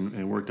anxious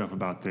and worked up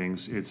about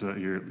things, it's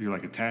you're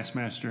like a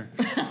taskmaster,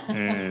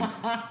 and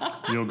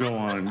you'll go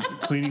on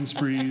cleaning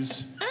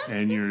sprees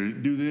and you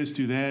do this,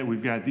 do that.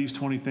 We've got these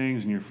 20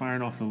 things, and you're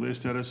firing off the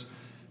list at us,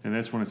 and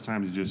that's when it's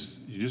time to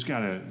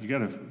you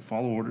gotta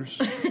follow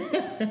orders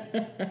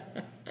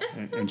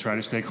and try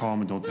to stay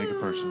calm and don't take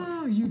it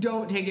personally. You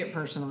don't take it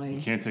personally.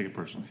 You can't take it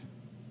personally.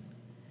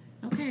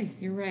 Okay,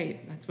 you're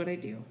right. That's what I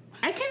do.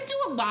 I can do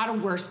a lot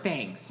of worse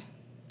things.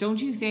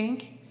 Don't you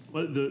think?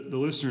 Well, the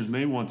listeners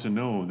may want to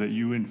know that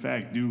you, in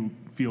fact, do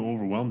feel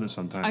overwhelmed at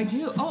sometimes. I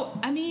do. Oh,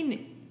 I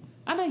mean,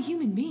 I'm a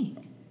human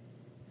being.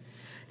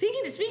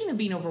 Speaking of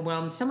being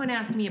overwhelmed, someone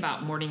asked me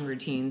about morning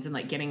routines and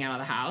like getting out of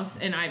the house,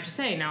 and I have to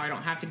say now I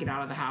don't have to get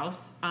out of the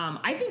house.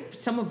 I think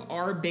some of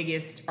our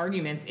biggest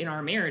arguments in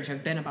our marriage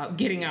have been about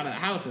getting out of the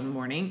house in the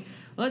morning.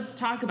 Let's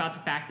talk about the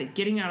fact that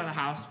getting out of the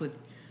house with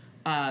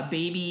a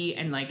baby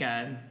and like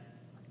a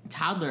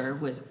toddler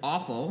was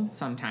awful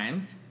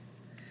sometimes.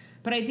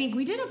 But I think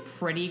we did a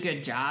pretty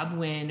good job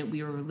when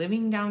we were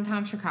living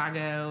downtown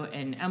Chicago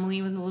and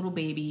Emily was a little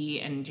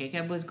baby and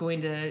Jacob was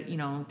going to,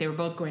 they were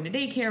both going to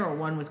daycare or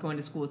one was going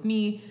to school with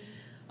me.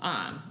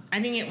 I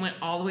think it went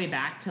all the way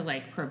back to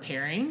like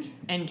preparing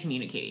and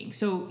communicating.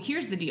 So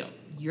here's the deal.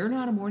 You're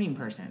not a morning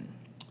person.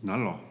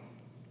 Not at all.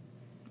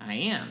 I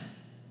am.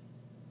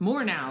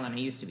 More now than I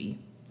used to be.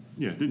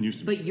 Yeah, it didn't used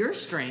to be. But your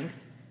strength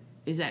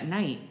is at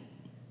night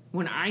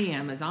when I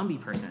am a zombie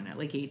person at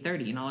like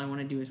 8:30 and all I want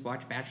to do is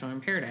watch Bachelor in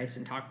Paradise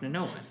and talk to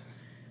no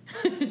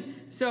one.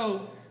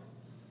 So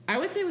I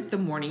would say with the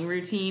morning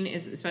routine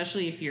is,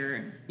 especially if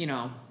you're,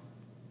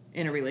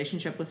 in a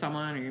relationship with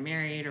someone or you're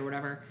married or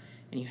whatever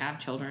and you have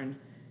children,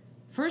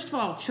 first of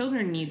all,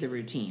 children need the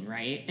routine,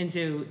 right? And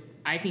so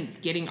I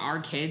think getting our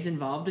kids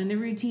involved in the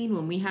routine,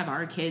 when we have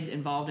our kids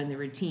involved in the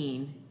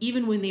routine,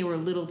 even when they were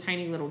little,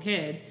 tiny little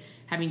kids,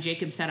 having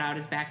Jacob set out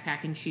his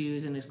backpack and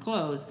shoes and his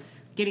clothes,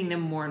 getting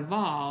them more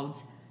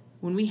involved,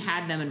 when we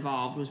had them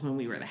involved was when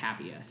we were the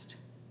happiest.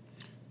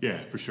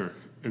 Yeah, for sure.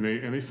 And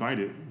they fight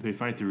it. They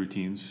fight the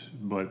routines.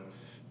 But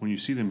when you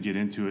see them get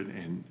into it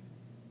and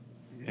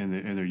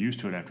they're used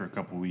to it after a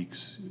couple of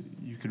weeks,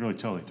 you can really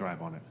tell they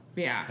thrive on it.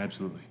 Yeah.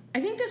 Absolutely.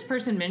 I think this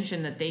person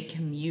mentioned that they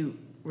commute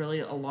really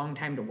a long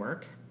time to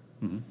work.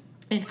 Mm-hmm.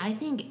 And I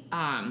think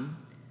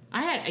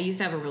I used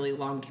to have a really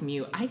long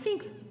commute. I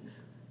think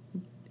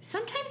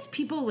sometimes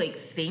people like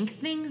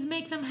think things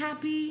make them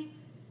happy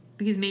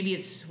because maybe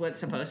it's what's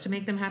supposed to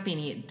make them happy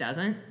and it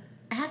doesn't,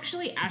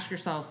 actually ask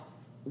yourself,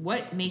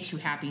 what makes you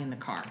happy in the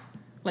car?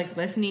 Like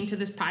listening to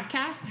this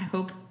podcast. I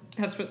hope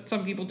that's what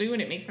some people do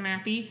and it makes them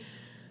happy.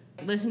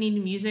 Listening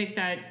to music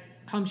that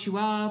pumps you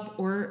up.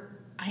 Or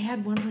I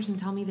had one person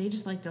tell me they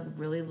just like to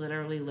really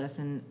literally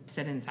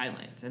sit in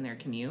silence in their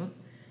commute.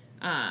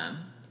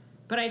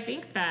 But I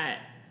think that,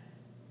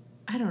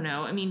 I don't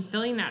know, I mean,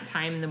 filling that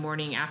time in the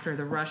morning after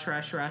the rush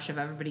of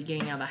everybody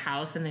getting out of the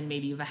house, and then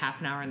maybe you have a half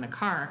an hour in the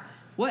car,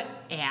 what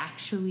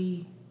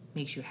actually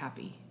makes you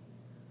happy?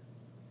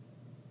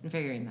 And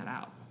figuring that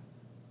out.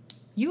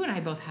 You and I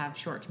both have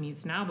short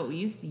commutes now, but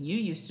you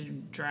used to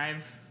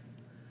drive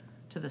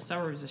to the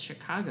suburbs of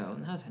Chicago,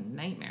 and that was a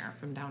nightmare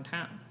from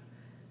downtown.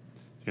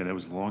 Yeah, that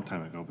was a long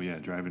time ago, but yeah,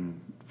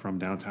 driving from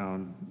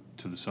downtown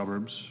to the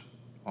suburbs,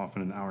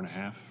 often an hour and a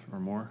half or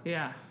more.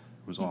 Yeah.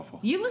 It was awful.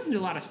 You listened to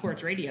a lot of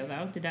sports radio,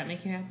 though. Did that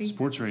make you happy?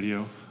 Sports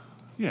radio,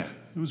 yeah,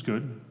 it was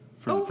good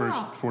for the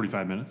first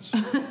 45 minutes.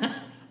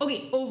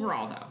 Okay,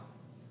 overall, though,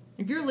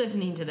 if you're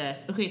listening to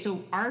this, okay,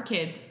 so our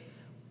kids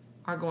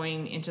are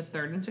going into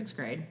 3rd and 6th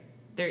grade.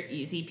 They're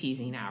easy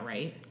peasy now,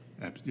 right?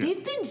 Yeah.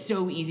 They've been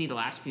so easy the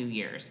last few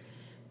years.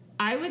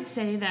 I would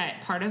say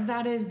that part of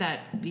that is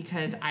that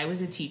because I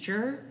was a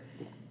teacher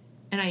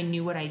and I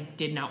knew what I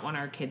did not want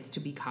our kids to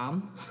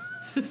become.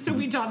 So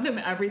we taught them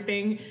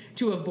everything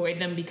to avoid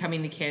them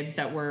becoming the kids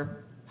that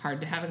were hard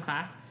to have in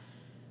class.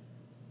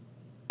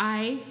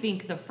 I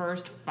think the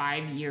first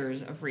 5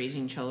 years of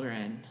raising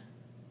children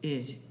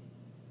is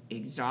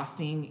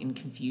exhausting and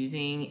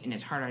confusing, and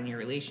it's hard on your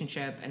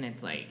relationship, and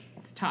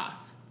it's tough.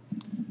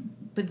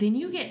 But then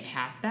you get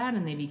past that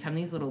and they become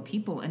these little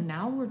people, and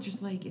now we're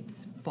just like,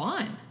 it's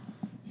fun.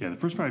 Yeah, the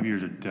first 5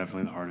 years are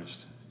definitely the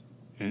hardest.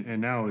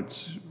 And now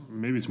it's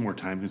more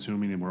time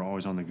consuming, and we're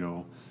always on the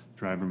go,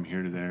 driving them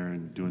here to there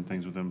and doing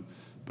things with them.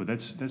 But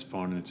that's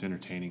fun and it's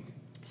entertaining.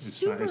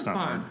 It's not fun.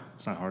 hard.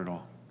 It's not hard at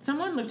all.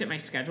 Someone looked at my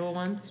schedule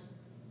once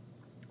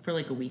for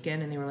like a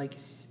weekend, and they were like,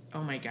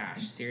 oh my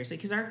gosh, seriously?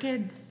 Because our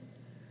kids,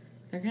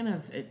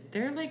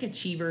 they're like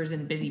achievers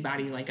and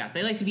busybodies like us.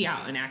 They like to be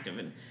out and active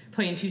and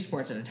playing 2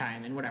 sports at a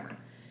time and whatever.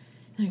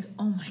 They're like,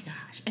 oh my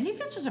gosh. I think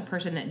this was a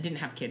person that didn't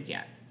have kids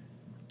yet.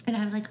 And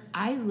I was like,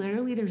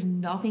 there's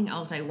nothing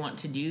else I want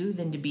to do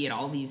than to be at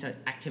all these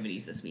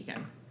activities this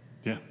weekend.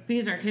 Yeah.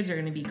 Because our kids are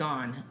going to be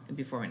gone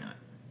before we know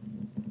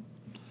it.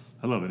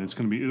 I love it.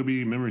 It'll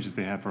be memories that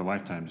they have for a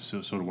lifetime.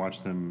 So to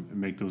watch them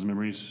make those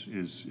memories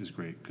is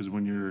great. Because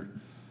when you're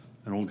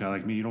an old guy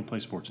like me, you don't play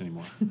sports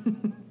anymore.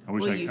 I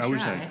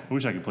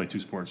wish I could play 2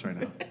 sports right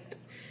now.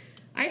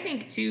 I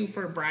think too,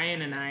 for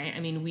Brian and I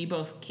mean, we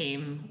both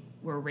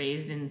were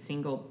raised in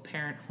single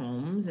parent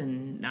homes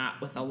and not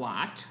with a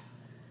lot,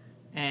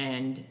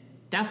 and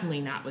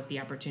definitely not with the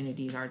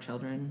opportunities our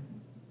children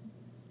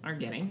are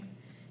getting.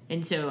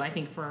 And so I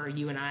think for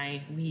you and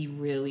I, we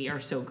really are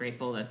so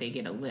grateful that they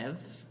get to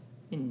live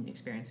and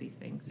experience these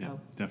things. So. Yeah,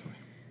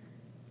 definitely.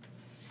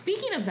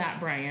 Speaking of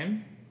that,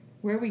 Brian,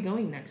 where are we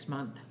going next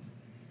month?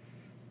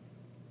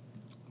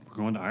 We're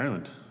going to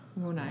Ireland.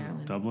 We're going to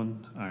Ireland.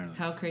 Dublin, Ireland.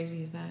 How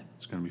crazy is that?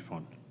 It's going to be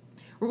fun.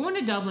 We're going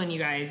to Dublin, you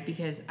guys,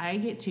 because I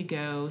get to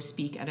go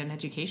speak at an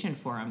education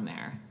forum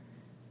there.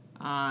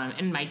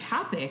 And my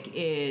topic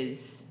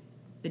is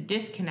the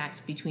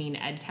disconnect between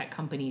ed tech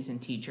companies and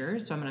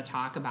teachers. So I'm going to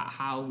talk about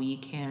how we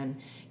can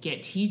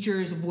get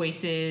teachers'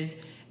 voices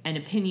and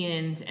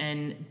opinions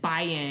and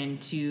buy-in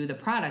to the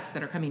products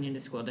that are coming into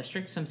school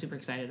districts. So I'm super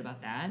excited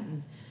about that.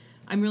 And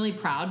I'm really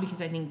proud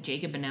because I think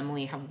Jacob and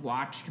Emily have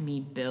watched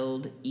me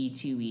build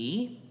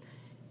E2E,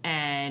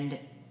 and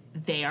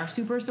they are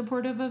super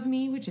supportive of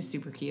me, which is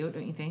super cute,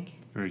 don't you think?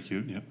 Very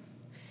cute, yep.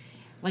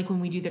 Like when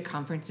we do the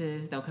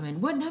conferences, they'll come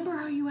in, what number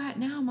are you at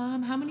now,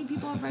 Mom? How many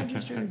people have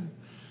registered?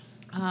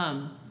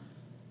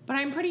 But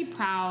I'm pretty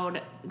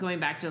proud, going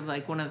back to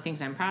like one of the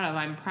things I'm proud of,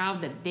 I'm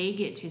proud that they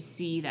get to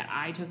see that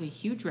I took a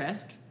huge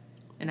risk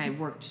and I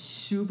worked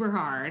super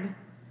hard,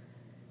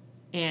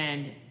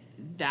 and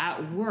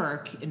that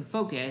work and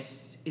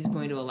focus is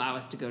going to allow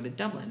us to go to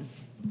Dublin,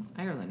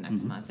 Ireland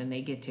next month, and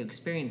they get to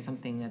experience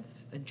something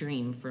that's a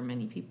dream for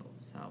many people.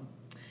 So,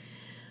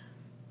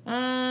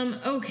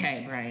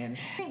 okay, Brian.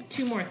 I think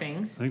 2 more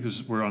things. I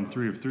think we're on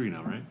 3 of 3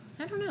 now, right?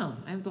 I don't know.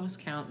 I've lost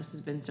count. This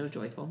has been so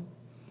joyful.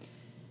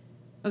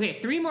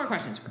 Okay, 3 more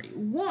questions for you.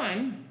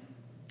 1,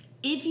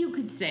 if you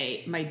could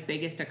say my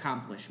biggest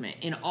accomplishment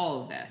in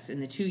all of this,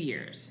 in the 2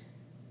 years,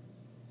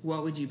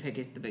 what would you pick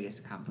as the biggest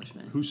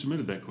accomplishment? Who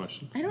submitted that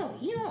question?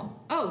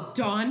 Oh,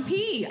 Dawn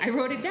P. I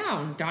wrote it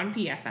down. Dawn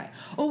P. asked that.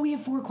 Oh, we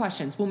have 4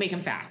 questions. We'll make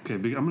them fast. Okay,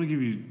 I'm going to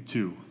give you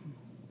 2.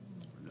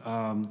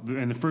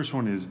 And the first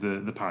one is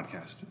the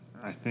podcast.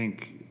 I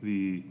think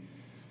the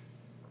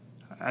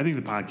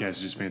podcast is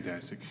just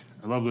fantastic.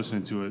 I love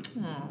listening to it.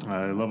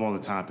 I love all the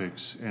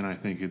topics, and I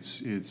think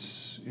it's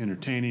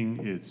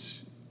entertaining.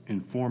 It's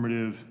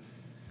informative.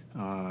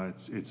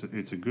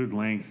 It's a good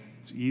length.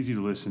 It's easy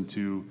to listen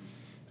to.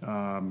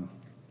 And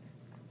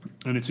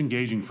it's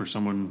engaging for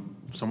someone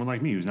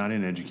like me who's not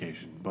in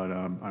education, but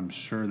I'm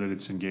sure that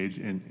it's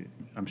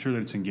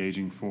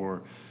engaging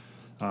for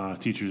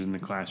teachers in the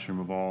classroom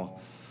of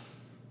all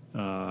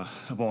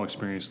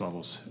experience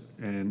levels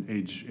and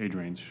age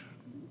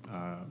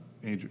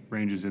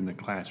ranges in the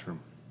classroom.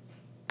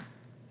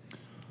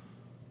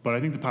 But I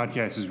think the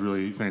podcast is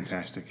really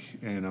fantastic,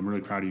 and I'm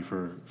really proud of you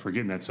for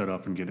getting that set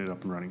up and getting it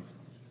up and running.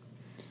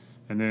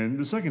 And then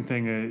the second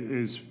thing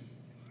is,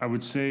 I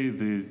would say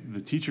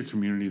the teacher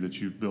community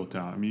that you've built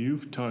out. I mean,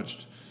 you've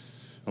touched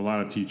a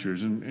lot of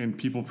teachers, and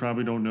people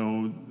probably don't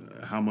know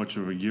how much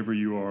of a giver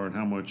you are and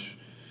how much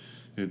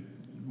it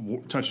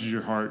touches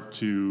your heart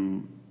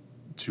to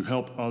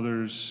help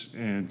others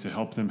and to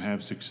help them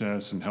have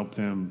success and help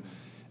them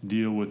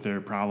deal with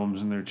their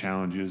problems and their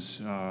challenges.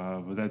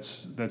 But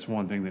that's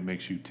one thing that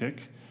makes you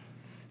tick.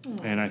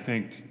 And I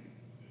think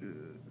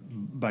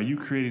by you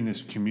creating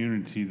this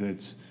community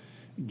that's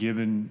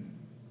given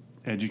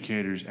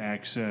educators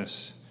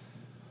access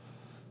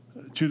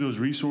to those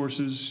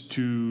resources,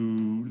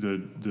 to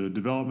the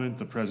development,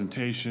 the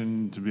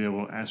presentation, to be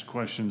able to ask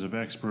questions of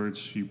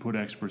experts, you put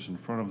experts in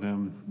front of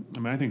them. I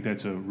mean, I think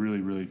that's a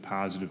really, really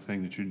positive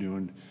thing that you're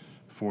doing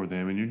for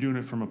them. And you're doing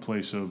it from a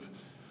place of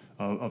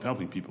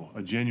helping people,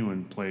 a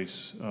genuine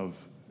place of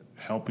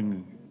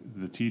helping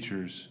the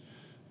teachers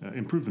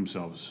improve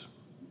themselves.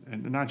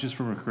 And not just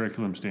from a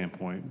curriculum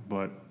standpoint,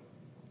 but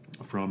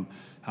from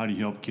how do you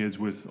help kids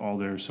with all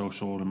their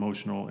social and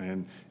emotional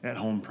and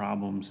at-home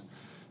problems,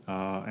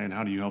 and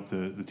how do you help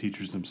the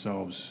teachers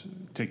themselves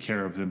take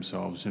care of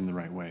themselves in the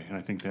right way. And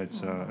I think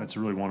that's a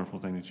really wonderful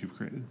thing that you've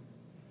created.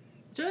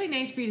 It's really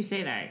nice for you to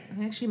say that.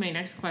 Actually, my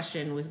next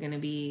question was going to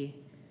be,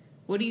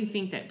 what do you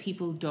think that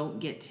people don't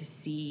get to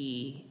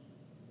see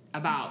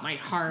about my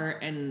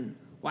heart and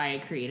why I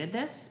created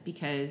this?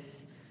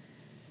 Because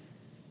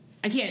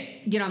I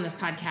can't get on this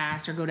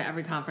podcast or go to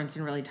every conference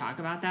and really talk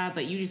about that,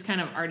 but you just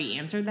kind of already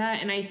answered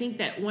that. And I think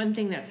that one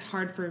thing that's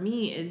hard for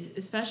me is,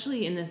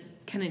 especially in this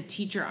kind of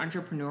teacher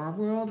entrepreneur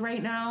world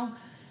right now,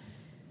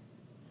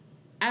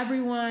 not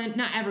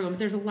everyone, but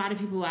there's a lot of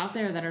people out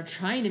there that are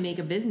trying to make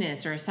a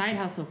business or a side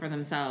hustle for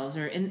themselves,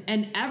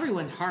 and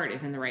everyone's heart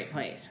is in the right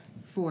place,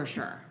 for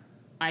sure.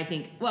 I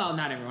think, well,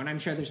 not everyone. I'm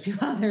sure there's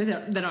people out there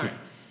that aren't.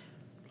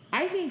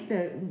 I think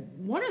that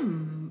one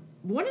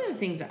of the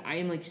things that I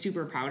am like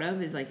super proud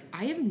of is, like,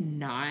 I have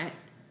not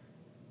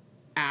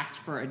asked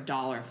for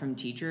 $1 from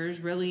teachers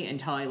really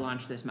until I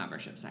launched this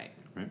membership site.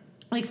 Right.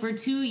 Like, for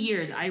 2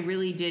 years, I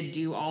really did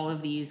do all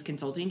of these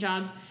consulting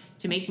jobs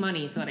to make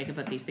money so that I could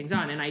put these things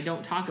on. And I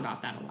don't talk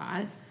about that a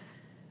lot.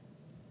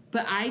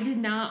 But I did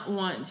not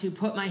want to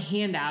put my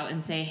hand out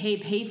and say, hey,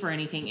 pay for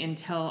anything,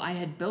 until I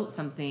had built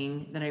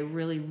something that I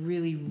really,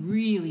 really,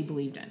 really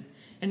believed in.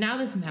 And now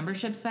this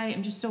membership site,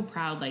 I'm just so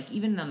proud. Like,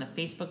 even on the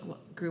Facebook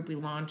group we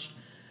launched,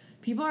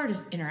 people are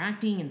just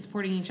interacting and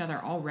supporting each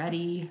other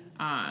already.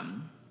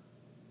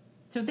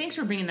 So thanks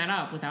for bringing that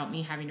up without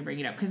me having to bring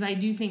it up, because I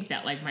do think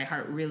that, like, my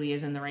heart really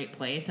is in the right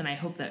place, and I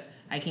hope that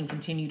I can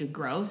continue to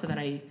grow so that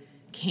I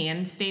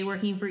can stay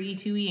working for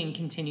E2E and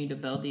continue to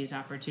build these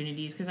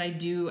opportunities, because I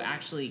do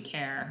actually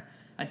care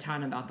a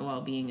ton about the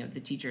well-being of the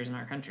teachers in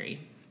our country.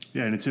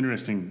 Yeah, and it's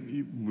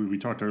interesting. We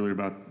talked earlier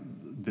about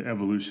the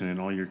evolution and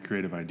all your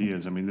creative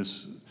ideas. I mean,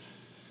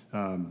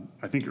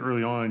 I think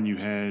early on you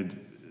had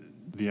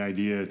the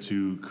idea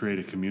to create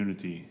a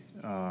community,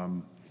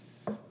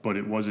 but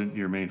it wasn't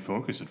your main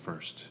focus at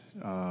first.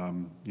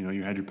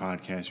 You had your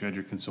podcast, you had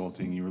your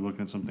consulting, you were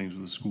looking at some things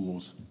with the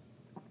schools,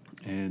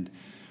 and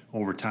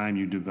over time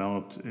you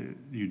developed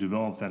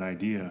that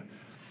idea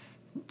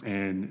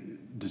and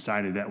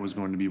decided that was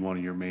going to be one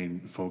of your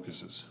main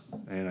focuses.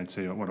 And I'd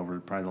say, over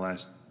probably the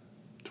last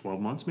 12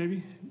 months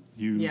maybe,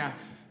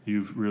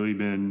 you've really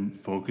been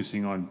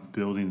focusing on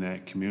building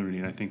that community.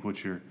 And I think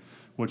what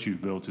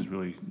you've built is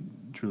really,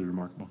 truly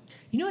remarkable.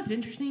 You know what's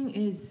interesting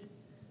is,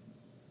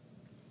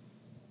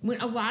 when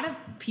a lot of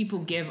people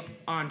give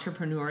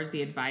entrepreneurs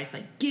the advice,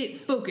 like, get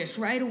focused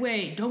right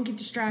away, don't get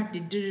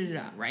distracted,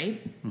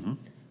 right? Mm-hmm.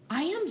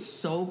 I am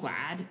so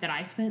glad that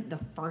I spent the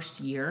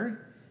first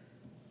year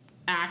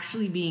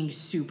actually being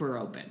super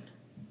open.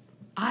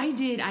 I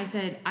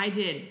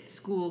did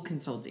school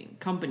consulting,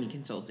 company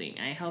consulting.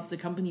 I helped a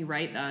company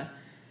write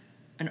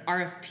an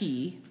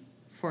RFP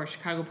for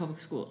Chicago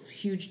Public Schools.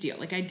 Huge deal.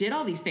 Like, I did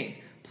all these things.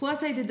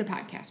 Plus, I did the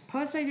podcast.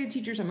 Plus, I did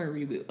Teacher Summer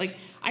Reboot. Like,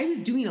 I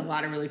was doing a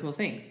lot of really cool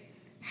things.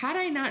 Had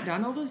I not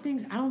done all those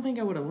things, I don't think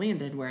I would have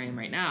landed where I am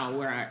right now,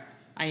 where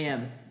I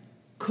am.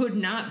 Could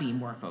not be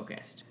more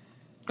focused.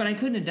 But I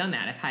couldn't have done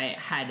that if I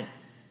had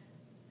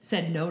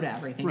said no to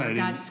everything, right,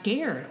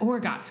 or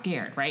got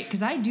scared, right?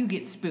 Because I do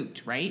get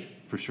spooked, right?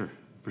 For sure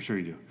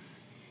you do.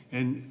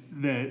 And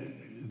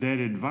that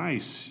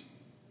advice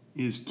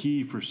is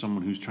key for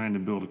someone who's trying to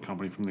build a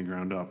company from the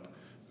ground up,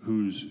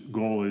 whose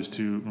goal is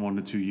to 1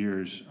 to 2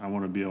 years, I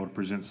want to be able to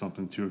present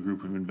something to a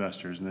group of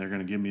investors, and they're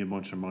going to give me a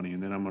bunch of money,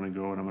 and then I'm going to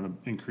go and I'm going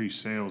to increase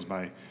sales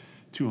by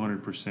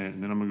 200%,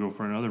 and then I'm going to go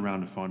for another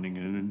round of funding,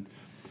 and then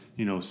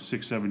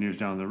 6-7 years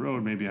down the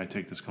road, maybe I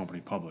take this company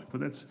public.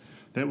 But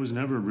that was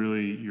never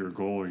really your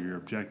goal or your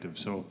objective.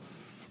 So,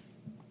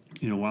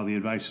 while the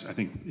advice I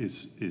think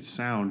is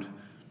sound,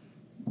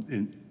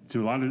 in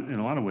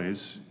a lot of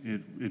ways,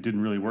 it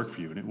didn't really work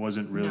for you, and it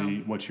wasn't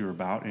really what you were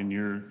about, and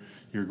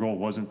your goal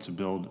wasn't to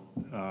build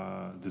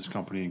this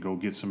company and go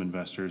get some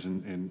investors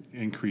and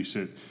increase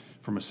it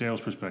from a sales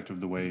perspective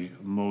the way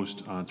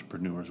most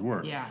entrepreneurs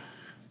work. Yeah.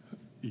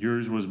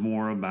 Yours was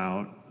more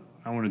about,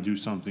 I want to do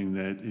something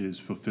that is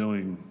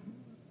fulfilling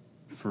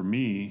for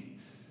me,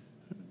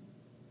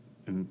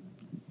 and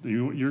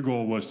your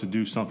goal was to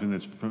do something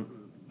that's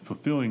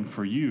fulfilling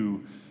for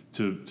you,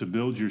 to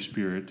build your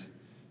spirit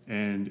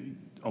and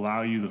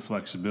allow you the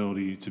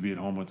flexibility to be at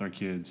home with our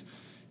kids,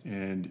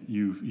 and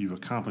you've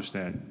accomplished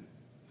that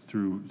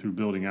through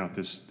building out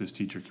this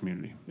teacher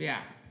community.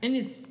 Yeah. And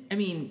it's, I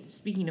mean,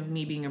 speaking of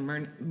me being a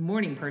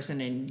morning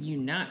person and you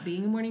not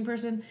being a morning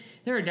person,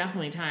 there are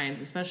definitely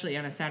times, especially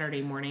on a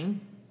Saturday morning,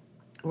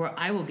 where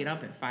I will get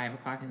up at 5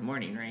 o'clock in the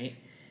morning, right?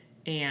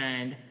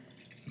 And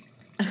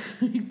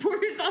pour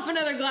yourself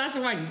another glass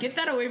of wine. Get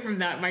that away from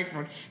that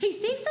microphone. Hey,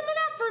 save some of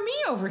that for me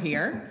over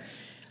here.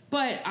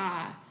 But,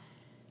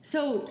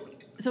 so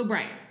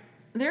Brian,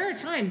 there are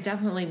times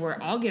definitely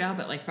where I'll get up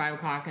at like 5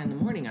 o'clock in the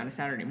morning on a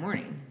Saturday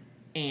morning,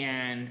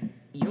 and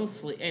you'll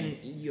sleep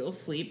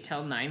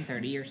till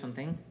 9:30 or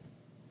something.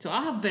 So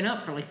I'll have been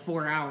up for like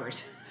 4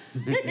 hours.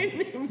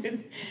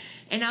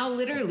 And I'll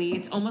literally,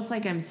 it's almost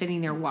like I'm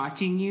sitting there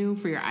watching you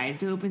for your eyes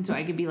to open, so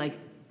I could be like,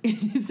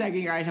 in a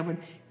second your eyes open,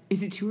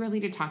 is it too early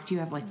to talk to you?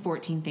 I have like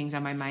 14 things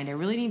on my mind I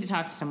really need to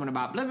talk to someone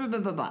about, blah, blah, blah,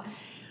 blah, blah.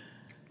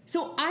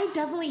 So I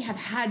definitely have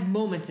had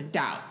moments of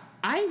doubt.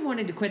 I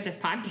wanted to quit this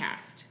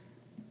podcast.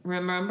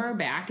 Remember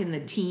back in the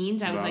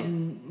teens, I was like,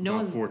 no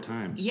one. 4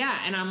 times.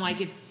 Yeah, and I'm like,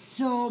 it's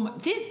so.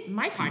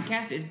 My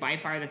podcast is by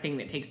far the thing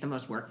that takes the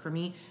most work for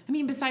me. I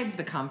mean, besides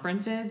the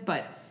conferences,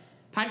 but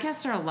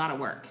podcasts are a lot of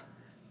work.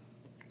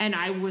 And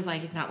I was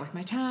like, it's not worth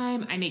my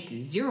time. I make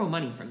zero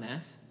money from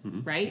this,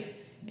 right?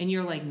 And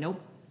you're like,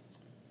 nope,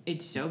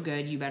 it's so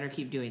good. You better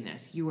keep doing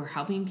this. You were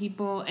helping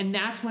people. And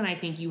that's when I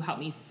think you helped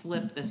me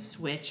flip the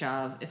switch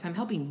of, if I'm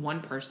helping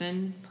one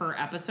person per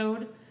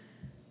episode,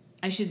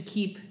 I should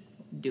keep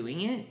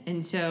doing it.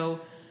 And so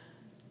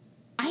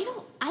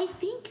I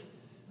think,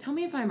 tell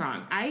me if I'm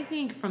wrong, I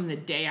think from the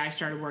day I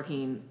started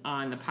working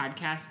on the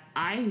podcast,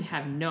 I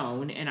have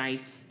known, and I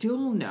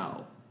still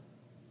know,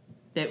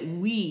 that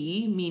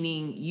we,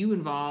 meaning you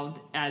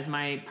involved as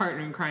my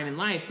partner in crime in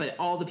life, but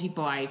all the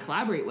people I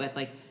collaborate with,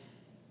 like,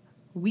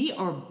 we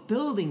are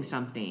building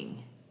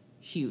something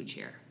huge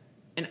here.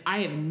 And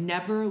I have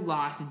never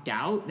lost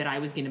doubt that I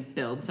was going to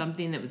build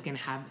something that was going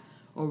to have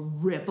a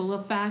ripple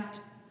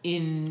effect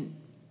in,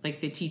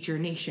 like, the teacher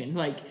nation.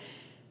 Like,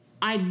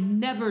 I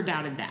never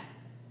doubted that.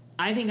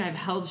 I think I've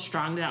held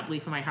strong to that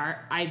belief in my heart.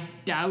 I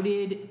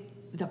doubted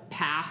the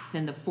path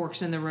and the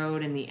forks in the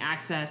road and the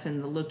access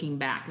and the looking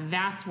back.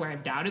 That's where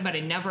I've doubted, but I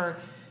never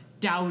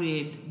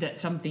doubted that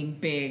something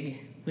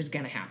big was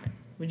going to happen.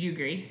 Would you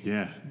agree?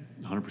 Yeah,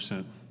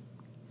 100%.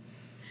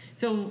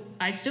 So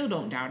I still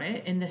don't doubt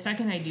it. And the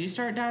second I do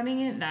start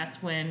doubting it,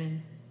 that's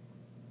when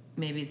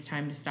maybe it's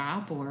time to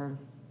stop or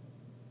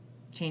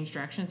change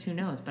directions. Who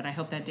knows? But I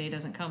hope that day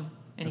doesn't come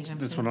anytime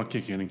That's soon. when I'll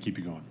kick in and keep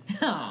you going.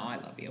 Oh, I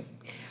love you.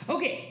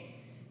 Okay.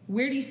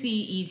 Where do you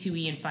see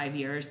E2E in 5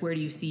 years? Where do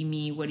you see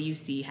me? What do you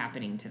see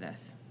happening to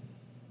this?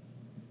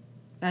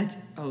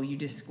 You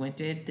just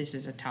squinted? This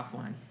is a tough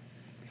one.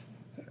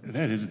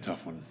 That is a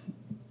tough one.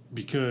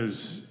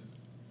 Because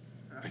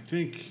I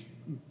think,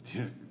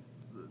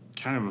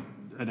 kind of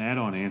an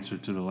add-on answer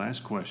to the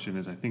last question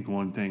is, I think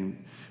one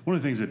of the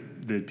things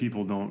that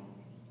people don't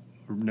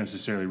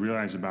necessarily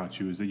realize about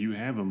you is that you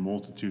have a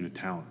multitude of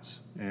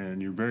talents,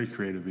 and you're very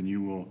creative, and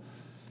you'll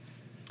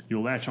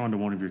latch onto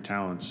one of your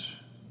talents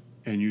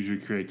and use your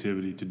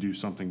creativity to do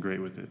something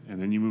great with it,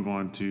 and then you move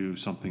on to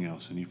something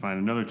else, and you find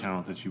another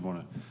talent that you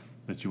want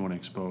to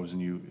expose, and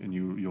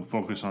you'll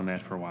focus on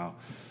that for a while.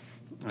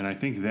 And I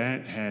think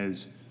that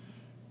has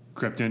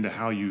crept into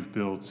how you've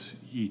built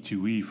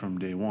E2E from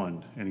day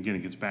one. And again, it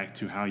gets back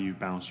to how you've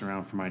bounced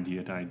around from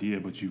idea to idea,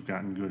 but you've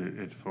gotten good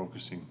at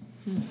focusing.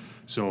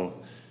 So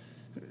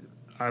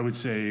I would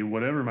say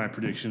whatever my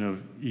prediction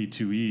of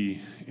E2E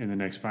in the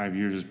next 5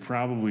 years is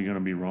probably going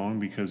to be wrong,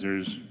 because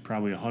there's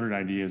probably 100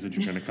 ideas that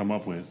you're going to come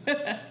up with.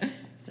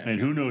 And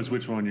who knows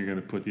which one you're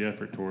going to put the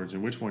effort towards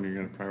and which one you're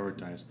going to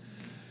prioritize.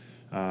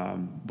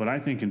 But I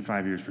think in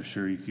 5 years for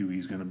sure E2E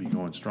is going to be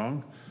going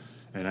strong.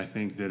 And I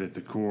think that at the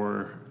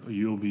core,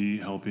 you'll be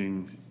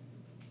helping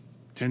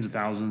tens of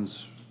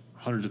thousands,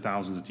 hundreds of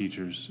thousands of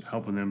teachers,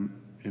 helping them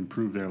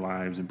improve their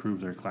lives, improve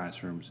their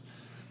classrooms,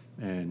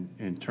 and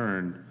in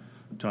turn,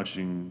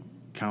 touching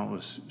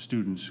countless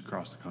students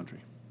across the country.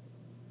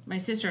 My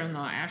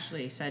sister-in-law,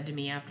 Ashley, said to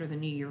me after the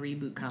New Year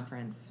Reboot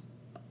conference,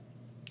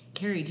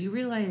 Carrie, do you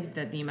realize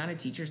that the amount of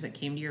teachers that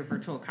came to your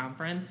virtual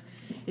conference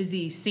is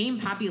the same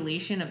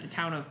population of the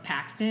town of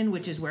Paxton,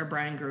 which is where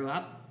Brian grew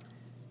up?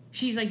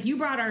 She's like, you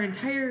brought our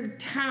entire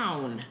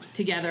town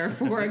together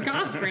for a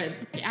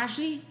conference.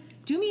 Ashley,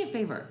 do me a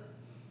favor.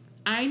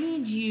 I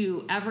need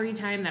you every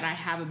time that I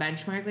have a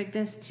benchmark like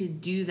this to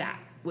do that,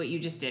 what you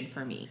just did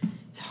for me.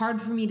 it's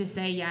hard for me to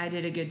say, yeah, I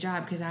did a good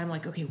job, because I'm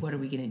like, okay, what are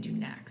we going to do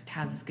next?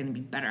 How's this going to be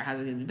better? How's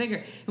it going to be bigger?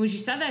 And when she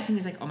said that to me, I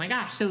was like, oh my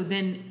gosh. So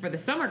then for the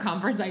summer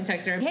conference, I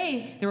texted her,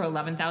 hey, there were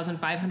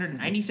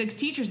 11,596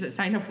 teachers that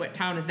signed up. What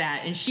town is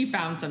that? And she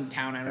found some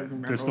town. I don't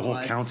remember. That's the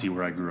whole county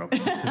where I grew up.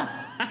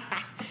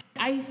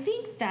 I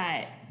think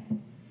that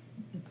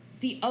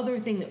the other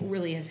thing that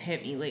really has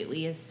hit me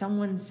lately is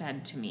someone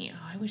said to me,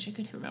 I wish I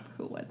could remember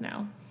who it was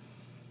now.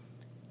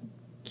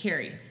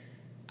 Carrie,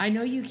 I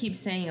know you keep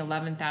saying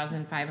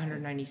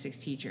 11,596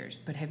 teachers,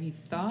 but have you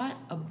thought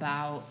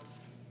about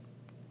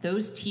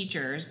those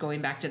teachers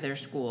going back to their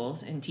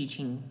schools and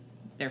teaching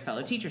their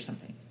fellow teachers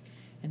something?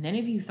 And then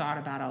have you thought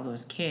about all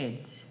those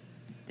kids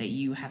that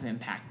you have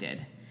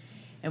impacted?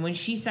 And when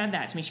she said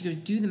that to me, she goes,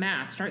 do the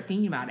math, start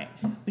thinking about it.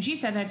 When she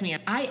said that to me,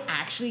 I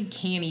actually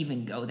can't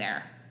even go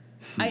there.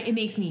 It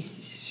makes me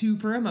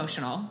super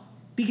emotional,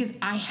 because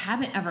I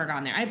haven't ever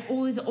gone there. I've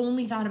always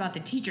only thought about the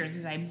teachers,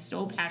 because I'm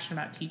so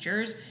passionate about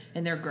teachers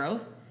and their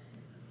growth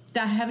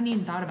that I haven't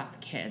even thought about the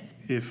kids.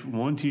 If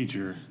one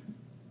teacher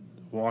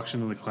walks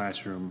into the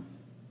classroom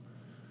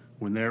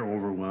when they're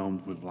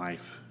overwhelmed with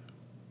life,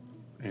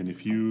 and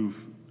if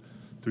you've,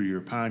 through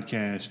your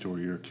podcast or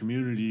your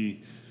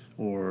community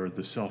or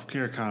the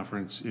self-care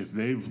conference, if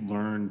they've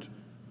learned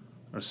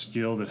a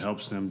skill that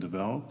helps them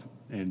develop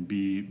and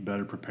be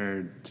better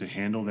prepared to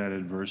handle that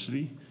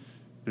adversity,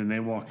 then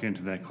they walk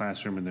into that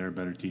classroom and they're a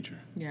better teacher.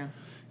 Yeah.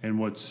 And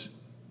what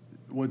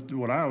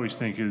I always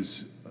think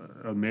is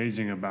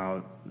amazing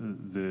about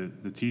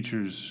the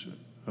teachers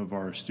of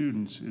our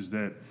students is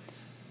that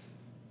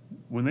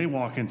when they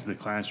walk into the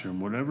classroom,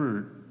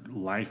 whatever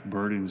life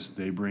burdens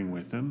they bring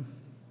with them,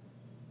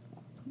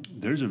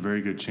 there's a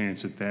very good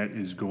chance that that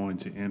is going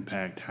to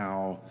impact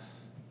how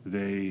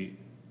they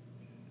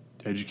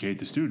educate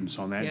the students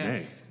on that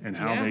day, and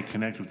how they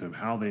connect with them,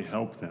 how they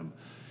help them.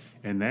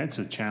 And that's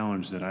a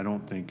challenge that I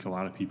don't think a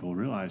lot of people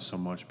realize so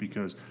much,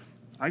 because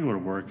I go to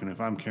work, and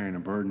if I'm carrying a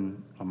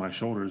burden on my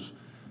shoulders,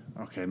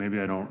 okay, maybe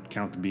I don't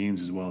count the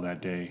beans as well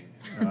that day.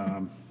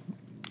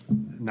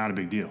 Not a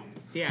big deal.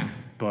 Yeah.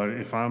 But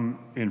if I'm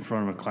in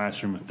front of a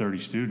classroom of 30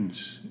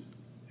 students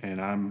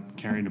and I'm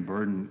carrying a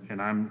burden and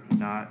I'm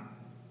not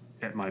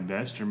at my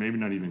best, or maybe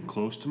not even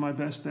close to my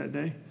best that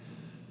day,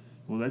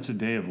 well, that's a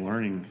day of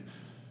learning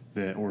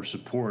that, or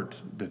support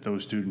that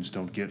those students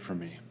don't get from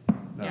me.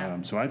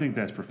 Yeah. So I think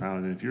that's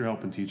profound. And if you're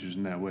helping teachers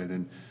in that way,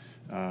 then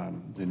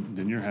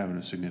you're having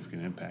a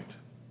significant impact.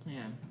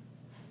 Yeah.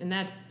 And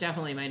that's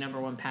definitely my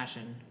number one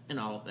passion in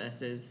all of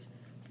this, is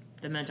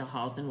the mental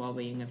health and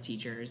well-being of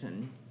teachers,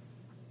 and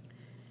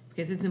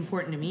because it's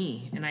important to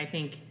me. And I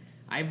think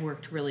I've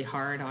worked really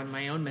hard on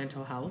my own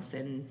mental health,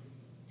 and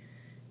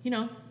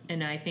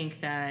and I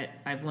think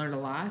that I've learned a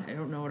lot. I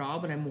don't know it all,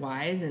 but I'm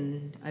wise,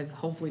 and I've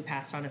hopefully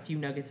passed on a few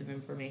nuggets of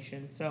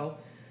information. So,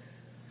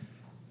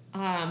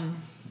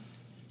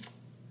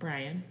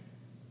 Brian,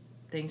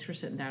 thanks for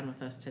sitting down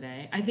with us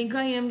today. I think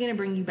I am going to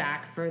bring you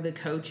back for the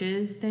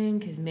coaches thing,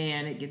 because,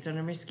 man, it gets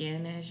under my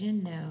skin, as you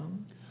know.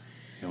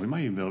 Yeah, we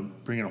might even be able to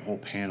bring in a whole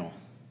panel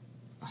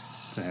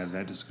to have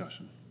that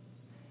discussion.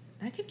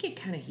 That could get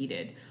kind of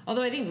heated.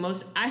 Although I think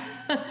I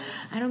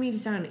don't mean to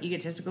sound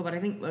egotistical, but I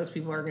think most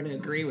people are going to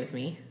agree with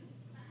me.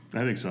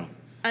 I think so.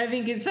 I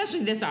think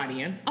especially this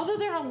audience. Although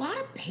there are a lot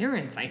of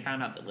parents I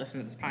found out that listen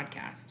to this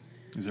podcast.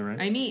 Is that right?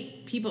 I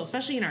meet people,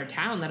 especially in our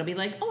town, that'll be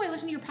like, oh, I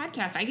listen to your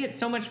podcast. I get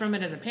so much from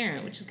it as a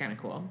parent, which is kind of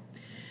cool.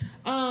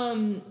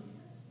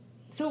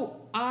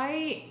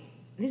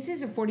 This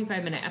is a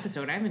 45-minute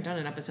episode. I haven't done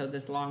an episode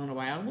this long in a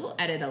while. We'll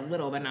edit a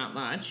little, but not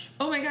much.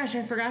 Oh my gosh,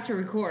 I forgot to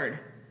record.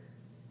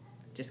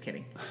 Just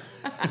kidding.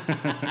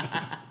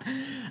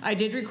 I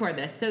did record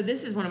this. So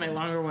this is one of my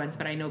longer ones,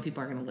 but I know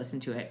people are going to listen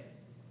to it.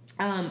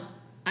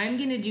 I'm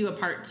going to do a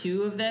part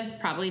 2 of this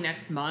probably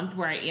next month,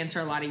 where I answer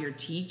a lot of your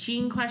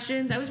teaching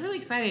questions. I was really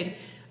excited.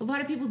 A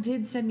lot of people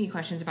did send me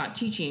questions about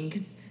teaching,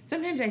 because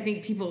sometimes I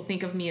think people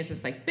think of me as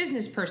this like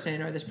business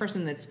person, or this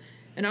person that's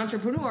an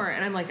entrepreneur.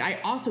 And I'm like, I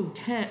also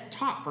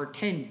taught for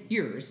 10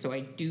 years. So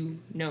I do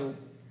know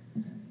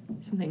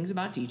some things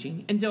about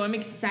teaching. And so I'm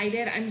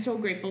excited. I'm so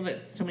grateful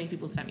that so many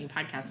people sent me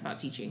podcasts about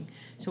teaching.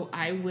 So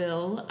I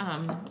will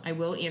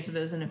answer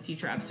those in a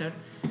future episode.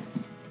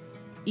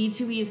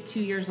 E2E is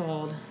 2 years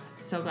old.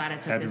 So glad I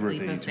took this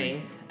leap of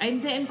faith.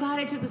 I'm glad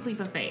I took this leap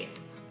of faith.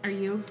 Are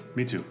you?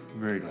 Me too.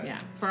 Very glad. Yeah.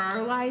 For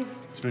our life.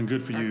 It's been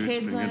good for you.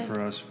 It's been good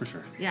for us, for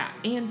sure. Yeah.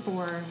 And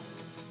for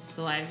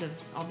the lives of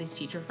all these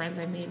teacher friends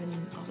I made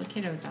and all the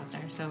kiddos out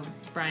there. So,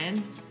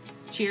 Brian,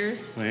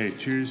 cheers. Well, hey,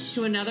 cheers.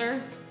 To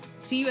another.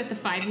 See you at the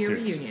 5-year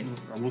reunion.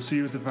 We'll see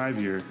you at the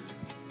 5-year.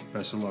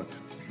 Best of luck.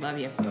 Love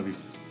you. Love you.